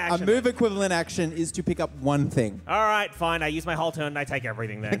 That's my A action. move equivalent action is to pick up one thing. All right, fine. I use my whole turn and I take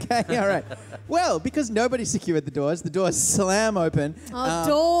everything then. Okay, all right. Well, because nobody secured the doors slam open.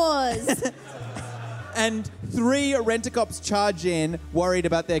 Doors. And 3 rent-a-cops charge in, worried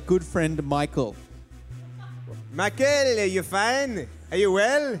about their good friend Michael. Michael, are you fine? Are you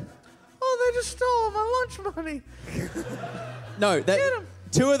well? Oh, they just stole my lunch money. No, Get 'em.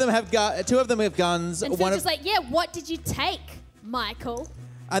 two of them have guns. And One Phil's of, just like, yeah, what did you take, Michael?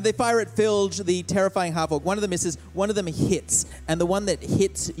 and they fire at Filge, the terrifying half-orc. One of them misses, one of them hits, and the one that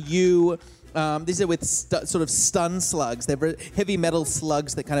hits you. These are with sort of stun slugs. They're heavy metal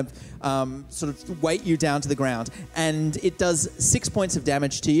slugs that kind of sort of weight you down to the ground. And it does 6 points of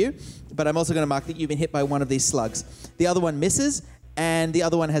damage to you, but I'm also going to mark that you've been hit by one of these slugs. The other one misses, and the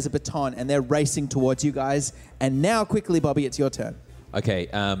other one has a baton, and they're racing towards you guys. And now, quickly, Bobby, it's your turn. Okay,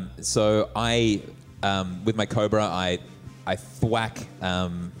 so I, with my Cobra, I thwack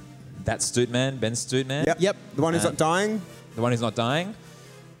that Stootman, Ben Stootman. Yep. The one who's not dying? The one who's not dying.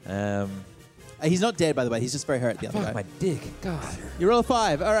 He's not dead, by the way. He's just very hurt, the other guy. Fuck my dick. God. You roll a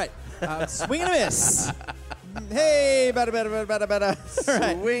 5. All right. Swing and a miss. Hey, better. All right.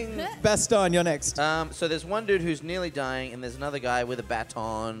 Swing. Baston, you're next. So there's one dude who's nearly dying, and there's another guy with a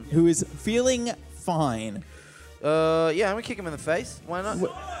baton. Who is feeling fine. Yeah, I'm gonna kick him in the face. Why not?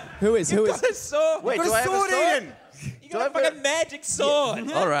 Who is? Got a sword. Wait, Got do a I have a sword, sword? Ian. You got a fucking magic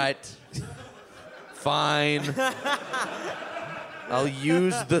sword. All right. Fine. I'll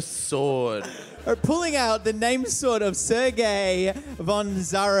use the sword. Are pulling out the name sword of Sergei von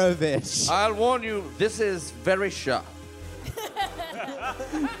Zarovich. I'll warn you, this is very sharp.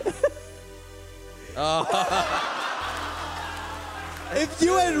 If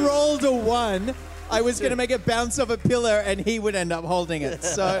you had rolled a 1, I was going to make it bounce off a pillar and he would end up holding it.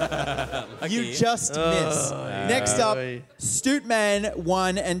 So you just miss. Next up, Stootman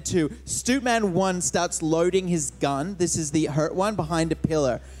 1 and 2. Stootman 1 starts loading his gun. This is the hurt one behind a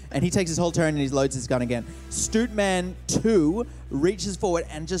pillar. And he takes his whole turn and he loads his gun again. Stootman 2 reaches forward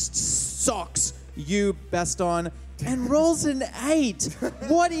and just socks you, Baston, and rolls an 8.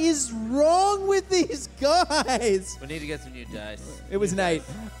 What is wrong with these guys? We need to get some new dice. It was an 8.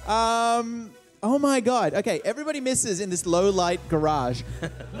 Oh my God. Okay, everybody misses in this low light garage.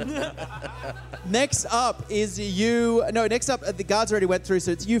 Next up is you. No, next up, the guards already went through,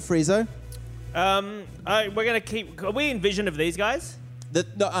 so it's you, Friezo. We're gonna keep. Are we in vision of these guys?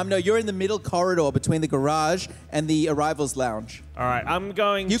 No, you're in the middle corridor between the garage and the arrivals lounge. All right, I'm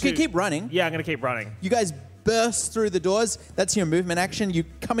going. You can keep running. Yeah, I'm gonna keep running. You guys burst through the doors. That's your movement action. You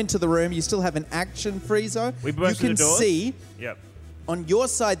come into the room. You still have an action, Friezo. We burst you through the doors? can see. Yep. On your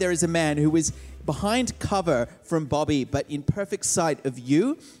side, there is a man who is behind cover from Bobby, but in perfect sight of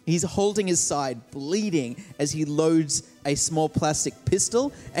you. He's holding his side, bleeding, as he loads a small plastic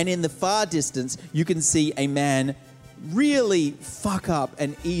pistol. And in the far distance, you can see a man really fuck up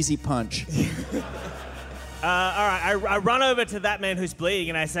an easy punch. All right, I run over to that man who's bleeding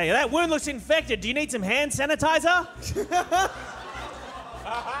and I say, that wound looks infected. Do you need some hand sanitizer?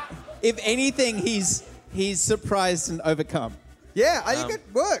 If anything, he's surprised and overcome. Yeah, I think it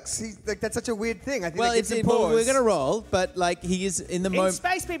works. That's such a weird thing. I think Well, that gives him pause. we're going to roll, but like he is in the In moment.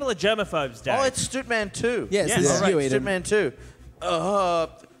 space, people are germaphobes, Dave. Oh, it's Stootman 2. Yes, Yes. this is All right, you, Eden. Stootman 2.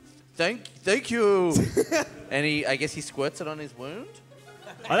 Thank you. And I guess he squirts it on his wound.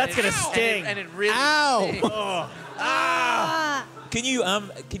 Oh, that's gonna sting. And it really Ow! stings.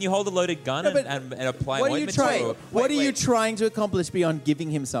 Can you hold a loaded gun No, but and apply What are you ointment trying? to it? What are you trying to accomplish beyond giving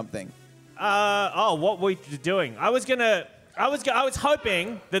him something? What were you doing? I was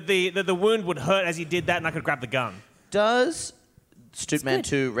hoping that the wound would hurt as he did that, and I could grab the gun. Does Stootman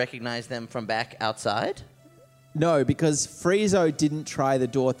 2 recognize them from back outside? No, because Friezo didn't try the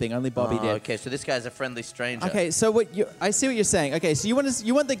door thing. Only Bobby did. Okay, so this guy's a friendly stranger. Okay, so I see what you're saying. Okay, so you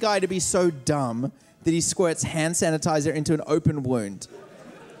want the guy to be so dumb that he squirts hand sanitizer into an open wound.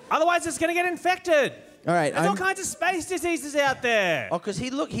 Otherwise, it's going to get infected. All right, There's all kinds of space diseases out there. Oh, because he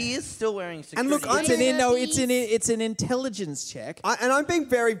is still wearing security. And look, it's an intelligence check. And I'm being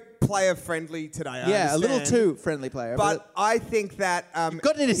very player friendly today. Yeah, a little too friendly player. But I think that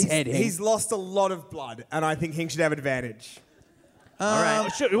got it in his head. He's lost a lot of blood, and I think Hing should have advantage. All right.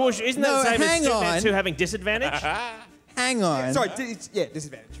 Isn't that the same as Superman 2 having disadvantage? Hang on. Sorry,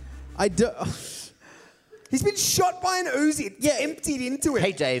 disadvantage. I do. He's been shot by an Uzi. It's emptied into it.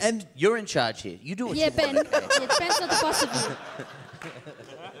 Hey, Dave, And- you're in charge here. You do what you Ben. want. Yeah, Ben's not the boss of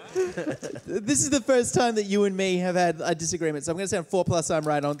you. This is the first time that you and me have had a disagreement. So I'm going to say on 4+ I'm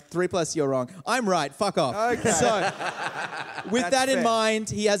right, on 3+ you're wrong. I'm right. Fuck off. Okay. So with That's that in fair. mind,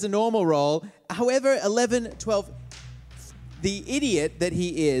 he has a normal roll. However, 11, 12, the idiot that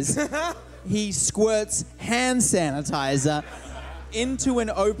he is, he squirts hand sanitizer into an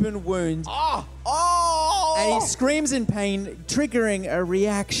open wound. And he screams in pain, triggering a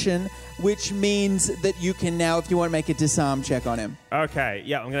reaction, which means that you can now, if you want to make a disarm check on him. Okay,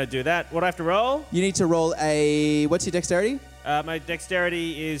 yeah, I'm going to do that. What do I have to roll? You need to roll what's your dexterity? My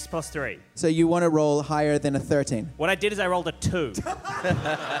dexterity is +3. So you want to roll higher than a 13. What I did is I rolled a 2.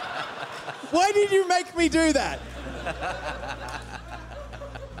 Why did you make me do that?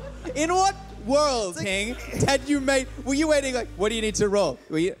 In what world, Hing, had you made... Were you waiting like, what do you need to roll?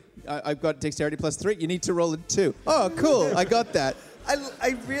 I've got dexterity +3. You need to roll a 2. Oh, cool. I got that.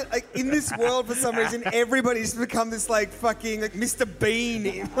 I really, in this world, for some reason, everybody's become this, fucking, Mr.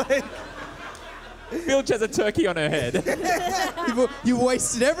 Bean. Filch has a turkey on her head. You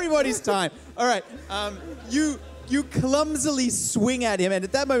wasted everybody's time. All right. You clumsily swing at him, and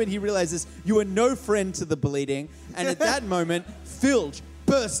at that moment he realizes you are no friend to the bleeding, and at that moment, Filch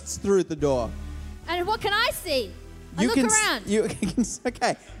bursts through the door. And what can I see? I look around.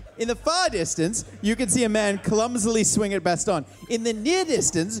 Okay. In the far distance, you can see a man clumsily swing at Baston. In the near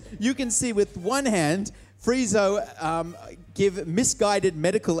distance, you can see with one hand Friezo give misguided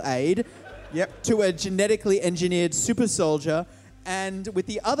medical aid to a genetically engineered super soldier, and with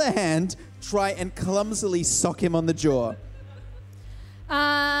the other hand, try and clumsily sock him on the jaw.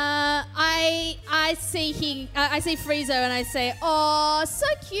 I see Friezo and I say, "Oh, so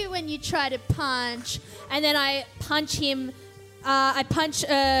cute when you try to punch." And then I punch him. I punch.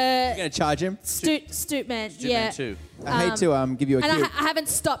 You're gonna charge him? Stoopman. Yeah. Too. I hate to give you a And cue. I haven't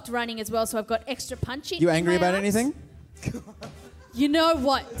stopped running as well, so I've got extra punching. You in angry my about arms. anything? You know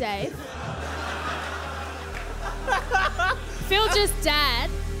what, Dave? Filch's dad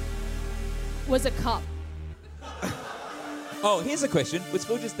was a cop. Oh, here's a question. Was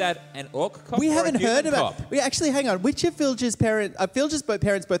Filch's dad an orc cop We or haven't a human heard about. cop? Hang on. Which of Filch's parents? Are Filch's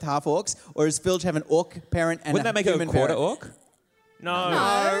parents both half orcs, or does Filch have an orc parent and Wouldn't that make it a human quarter parent? orc? No.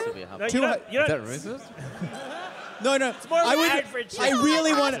 No. Two- You don't, racist? No. more of I an would. average. I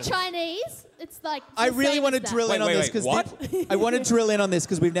really want. Chinese. It's like. I the really same want to as that. drill in on Wait, this wait, because what? I want to drill in on this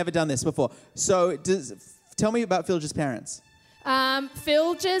because we've never done this before. So, tell me about Filch's parents.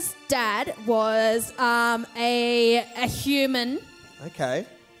 Filch's dad was a human Okay.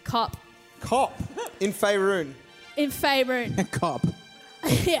 cop Cop in Faerun. in Faerun. A cop.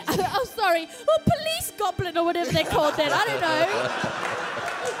 Yeah. Oh, sorry. Oh, police goblin or whatever they're called then. I don't know.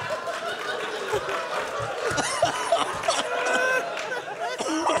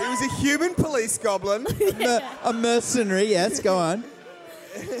 He was a human police goblin. A mercenary. Yes, go on.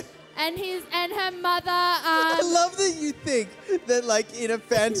 And her mother. I love that you think that, like, in a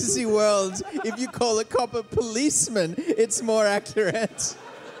fantasy world, if you call a cop a policeman, it's more accurate.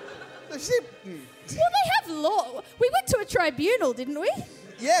 Well, they have law. We went to a tribunal, didn't we?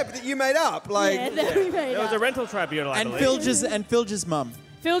 Yeah, but that you made up. Yeah, that we made There was up. a rental tribunal, I And believe. Filch's mum.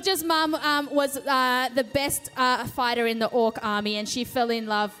 Filch's mum was the best fighter in the orc army, and she fell in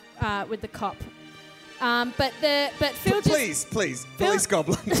love with the cop. But Filch's Please, police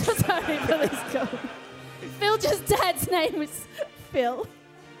goblin. sorry, police goblin. Filch's dad's name was Phil.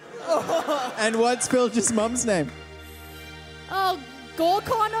 And what's Filch's mum's name? Oh,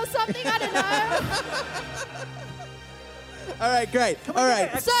 Gorkon or something? I don't know. All right, great. All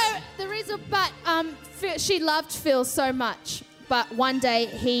right. So the reason, but she loved Phil so much, but one day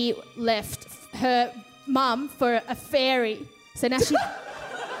he left her mum for a fairy. So now she. Do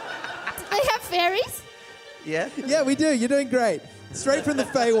they have fairies? Yeah? Yeah, we do. You're doing great. Straight from the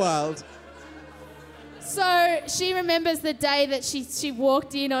Feywild. So she remembers the day that she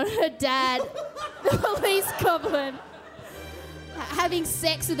walked in on her dad, the police goblin, having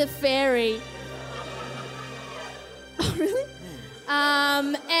sex with a fairy. Really?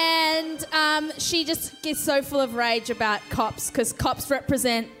 She just gets so full of rage about cops because cops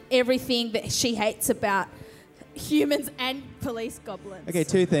represent everything that she hates about humans and police goblins. Okay,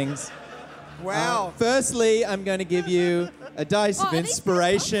 two things. Wow. Firstly, I'm going to give you a dice of are these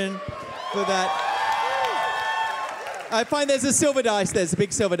inspiration for that. I find there's a silver dice. There's a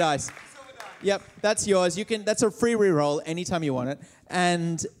big silver dice. Yep, that's yours. That's a free reroll anytime you want it.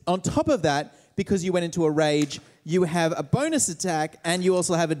 And on top of that, because you went into a rage, you have a bonus attack and you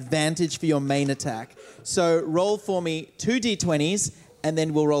also have advantage for your main attack. So roll for me 2 d20s and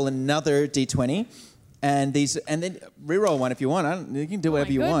then we'll roll another d20. And then reroll one if you want. You can do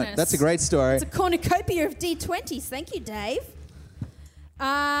whatever you want. goodness. That's a great story. It's a cornucopia of D20s. Thank you, Dave.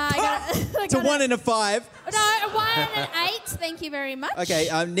 It's a 1 and a 5. No, a 1 and an 8. Thank you very much. Okay,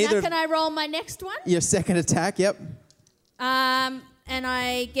 Now neither. can I roll my next one? Your second attack, yep. And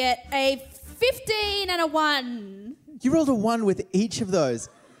I get a 15 and a 1. You rolled a 1 with each of those.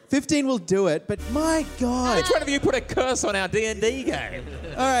 15 will do it, but my God. Which one of you put a curse on our D&D game?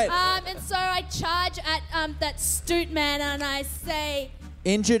 All right. And so I charge at that Stoot man and I say...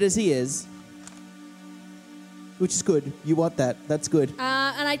 Injured as he is, which is good. You want that. That's good. And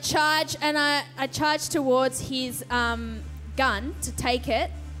I charge towards his gun to take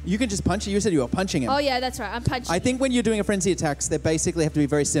it. You can just punch it. You said you were punching him. Oh, yeah, that's right. I'm punching. I think when you're doing a frenzy attacks, they basically have to be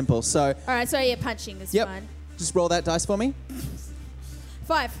very simple. So, All right, so yeah, punching is fine. Just roll that dice for me.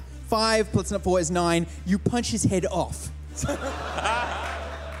 5. 5 plus 4 is 9. You punch his head off.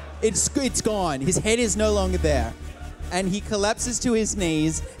 It's gone. His head is no longer there. And he collapses to his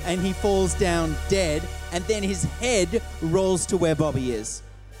knees and he falls down dead. And then his head rolls to where Bobby is.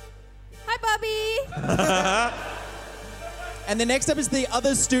 Hi, Bobby. And the next up is the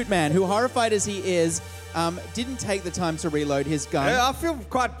other Stoot man, who, horrified as he is, didn't take the time to reload his gun. Yeah, I feel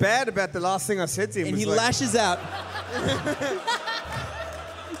quite bad about the last thing I said to him. And was he like, lashes out.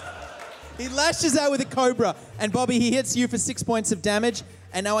 He lashes out with a cobra. And Bobby, he hits you for 6 points of damage.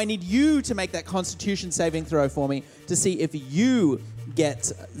 And now I need you to make that Constitution saving throw for me to see if you get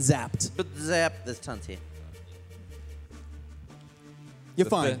zapped. But zap, there's tons here. You're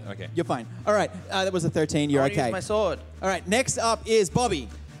fine. Okay. You're fine. All right. That was a 13. You're I wanna okay. use my sword. All right. Next up is Bobby.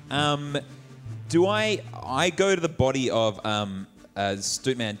 Do I go to the body of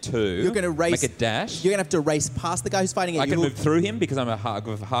Stootman 2? You're going to race. Make a dash? You're going to have to race past the guy who's fighting at I you. can move through him because I'm a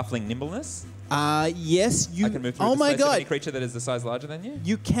halfling nimbleness. Yes, you. I can move through Oh my God! any creature that is the size larger than you.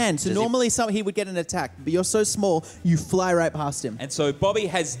 You can. So Does he- normally he would get an attack, but you're so small, you fly right past him. And so Bobby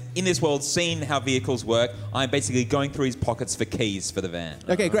has, in this world, seen how vehicles work. I'm basically going through his pockets for keys for the van.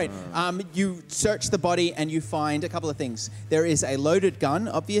 Okay, great. You search the body and you find a couple of things. There is a loaded gun,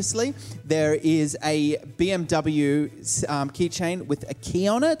 obviously. There is a BMW keychain with a key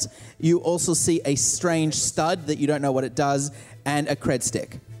on it. You also see a strange stud that you don't know what it does, and a cred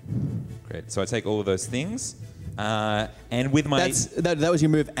stick. Great. So I take all of those things, and with my... That was your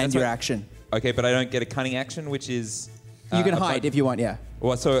move and That's your right. action. Okay, but I don't get a cunning action, which is... You can a hide bug- if you want, yeah.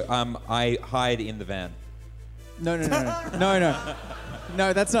 Well, so I hide in the van. No.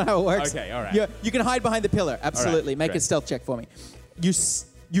 No, that's not how it works. Okay, all right. You can hide behind the pillar, absolutely. Make a great. stealth check for me.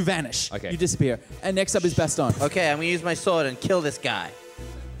 You vanish. Okay. You disappear. And next up is Baston. Okay, I'm gonna use my sword and kill this guy.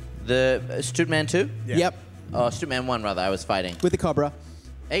 The Stootman 2? Yep. Oh, Stootman 1 rather. I was fighting. With the cobra.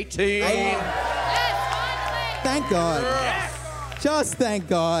 18. Thank God. Just thank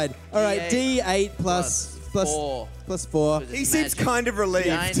God. All right, D8 plus 4. He seems kind of relieved.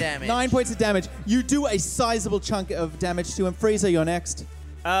 9 damage. 9 points of damage. You do a sizable chunk of damage to him. Freezer, you're next.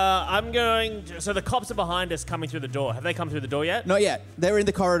 I'm going... So the cops are behind us coming through the door. Have they come through the door yet? Not yet. They're in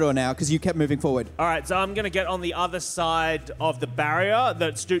the corridor now because you kept moving forward. All right, so I'm going to get on the other side of the barrier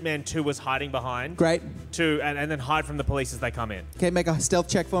that Stootman 2 was hiding behind. Great. And then hide from the police as they come in. Okay, make a stealth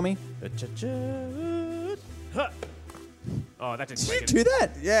check for me. Huh. Oh, that didn't Did make you it. do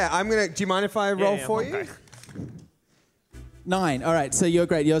that? Yeah, I'm gonna. Do you mind if I roll Yeah, for okay. you? 9. All right, so you're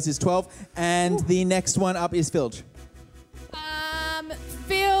great. Yours is 12. And the next one up is Filge.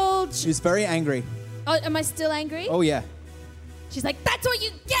 Filge. She's very angry. Oh, am I still angry? Oh, yeah. She's like, that's what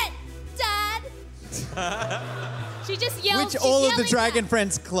you get, Dad. She just yelled. Which she's all of the yelling dragon that.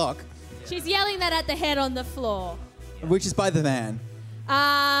 friends clock, She's yelling that at the head on the floor. which is by the van.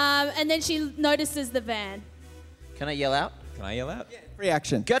 And then she notices the van. Can I yell out? Can I yell out? Free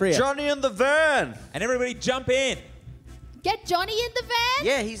action. Get Free Johnny in the van. And everybody jump in. Get Johnny in the van.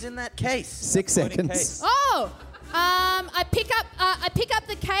 Yeah, he's in that case. 6 Loading seconds. case. Oh. I pick up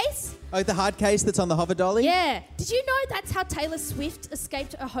the case. Oh, the hard case that's on the hover dolly? Yeah. Did you know that's how Taylor Swift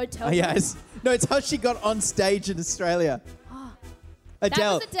escaped a hotel? Oh, yes. No, it's how she got on stage in Australia.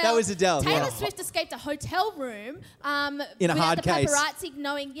 Adele. That was Adele. Taylor Yeah. Swift escaped a hotel room In a without hard the case. paparazzi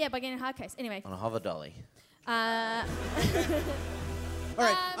knowing, by getting a hard case. Anyway. On a hover dolly. All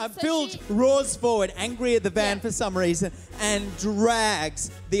right, so Filge she- roars forward, angry at the van for some reason, and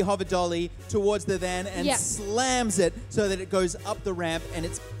drags the hover dolly towards the van and Yeah. slams it so that it goes up the ramp and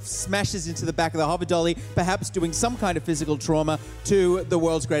it smashes into the back of the hover dolly, perhaps doing some kind of physical trauma to the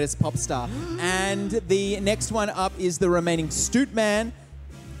world's greatest pop star. And the next one up is the remaining Stoot Man.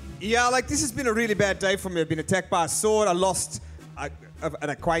 Yeah, like this has been a really bad day for me. I've been attacked by a sword. I lost an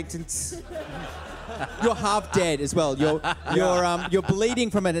acquaintance. You're half dead as well. You're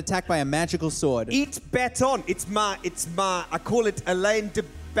bleeding from an attack by a magical sword. Eat baton. It's my. I call it Elaine de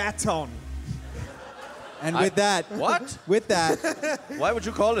Baton. And with that, What? With that, Why would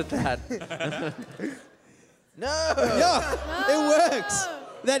you call it that? No. yeah, it works.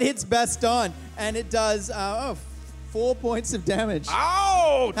 That hits Baston, and it does 4 points of damage.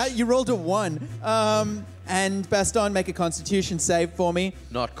 Ouch! You rolled a 1. And Baston, make a Constitution save for me.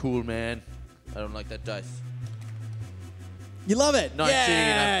 Not cool, man. I don't like that dice. You love it. 19,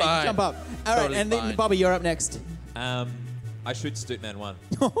 yeah, I'm fine. jump up. All right, Totally and then fine. Bobby, you're up next. I shoot Stootman 1.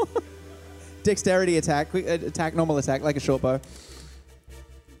 Dexterity attack, quick attack, normal attack, like a short bow.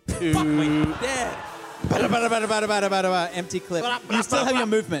 Dead. Empty clip. You still have your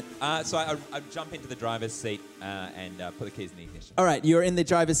movement. So I jump into the driver's seat and put the keys in the ignition. All right, you're in the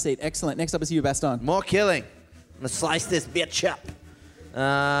driver's seat. Excellent. Next up is you, Baston. More killing. I'm gonna slice this bitch up.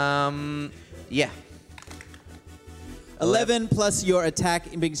 Yeah. 11 plus your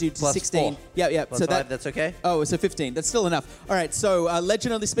attack brings you to Plus 16. 4. Yeah. Plus so 5, that's okay? Oh, so 15. That's still enough. All right, so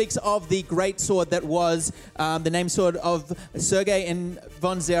legend only speaks of the great sword that was the name sword of Sergei and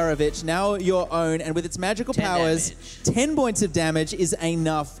von Zarovich, now your own, and with its magical 10 powers, damage. 10 points of damage is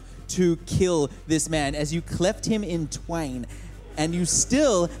enough to kill this man as you cleft him in twain, and you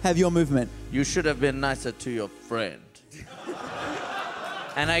still have your movement. You should have been nicer to your friend.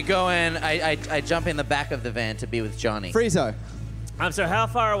 And I go in, I jump in the back of the van to be with Johnny. Friezo. So how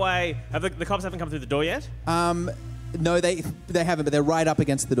far away? Have the cops haven't come through the door yet? No, they haven't, but they're right up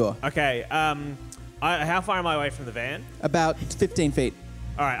against the door. Okay. How far am I away from the van? About 15 feet.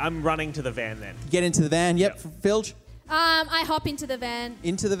 All right, I'm running to the van then. Get into the van. Yep, Filge. I hop into the van.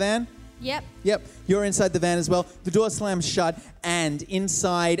 Into the van. Yep. Yep, you're inside the van as well. The door slams shut, and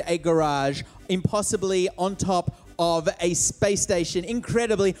inside a garage, impossibly on top of a space station,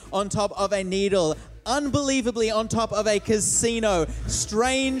 incredibly on top of a needle, unbelievably on top of a casino.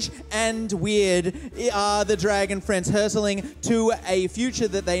 Strange and weird are the Dragon Friends hurtling to a future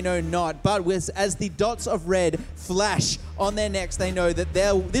that they know not. But as the dots of red flash on their necks, they know that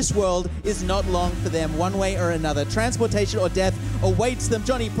this world is not long for them, one way or another. Transportation or death awaits them.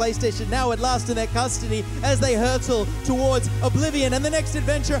 Johnny PlayStation now at last in their custody as they hurtle towards oblivion and the next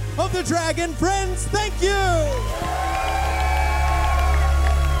adventure of the Dragon Friends. Thank you!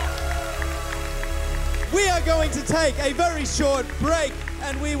 We are going to take a very short break,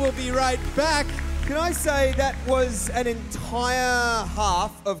 and we will be right back. Can I say that was an entire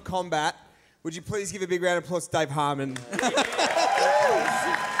half of combat? Would you please give a big round of applause to Dave Harmon?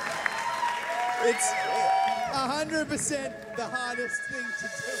 It's 100% the hardest thing to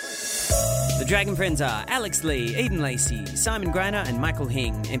do. The Dragon Friends are Alex Lee, Eden Lacey, Simon Greiner, and Michael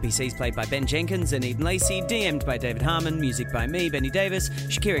Hing. NPCs played by Ben Jenkins and Eden Lacey, DM'd by David Harmon, music by me, Benny Davis.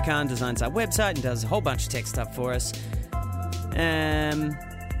 Shakira Khan designs our website and does a whole bunch of tech stuff for us.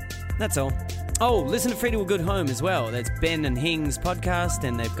 That's all. Oh, listen to Free to a Good Home as well. That's Ben and Hing's podcast,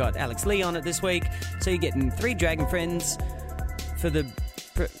 and they've got Alex Lee on it this week. So you're getting 3 Dragon Friends for the...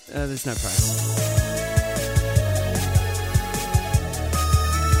 there's no price.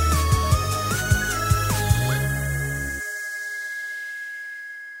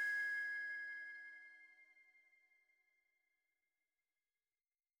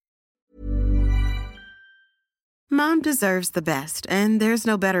 Mom deserves the best, and there's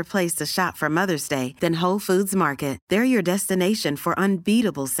no better place to shop for Mother's Day than Whole Foods Market. They're your destination for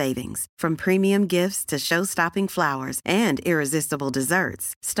unbeatable savings, from premium gifts to show-stopping flowers and irresistible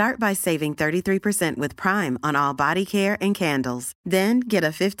desserts. Start by saving 33% with Prime on all body care and candles. Then get a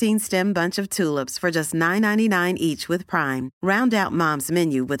 15-stem bunch of tulips for just $9.99 each with Prime. Round out Mom's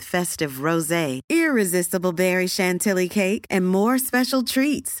menu with festive rosé, irresistible berry chantilly cake, and more special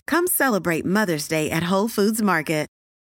treats. Come celebrate Mother's Day at Whole Foods Market.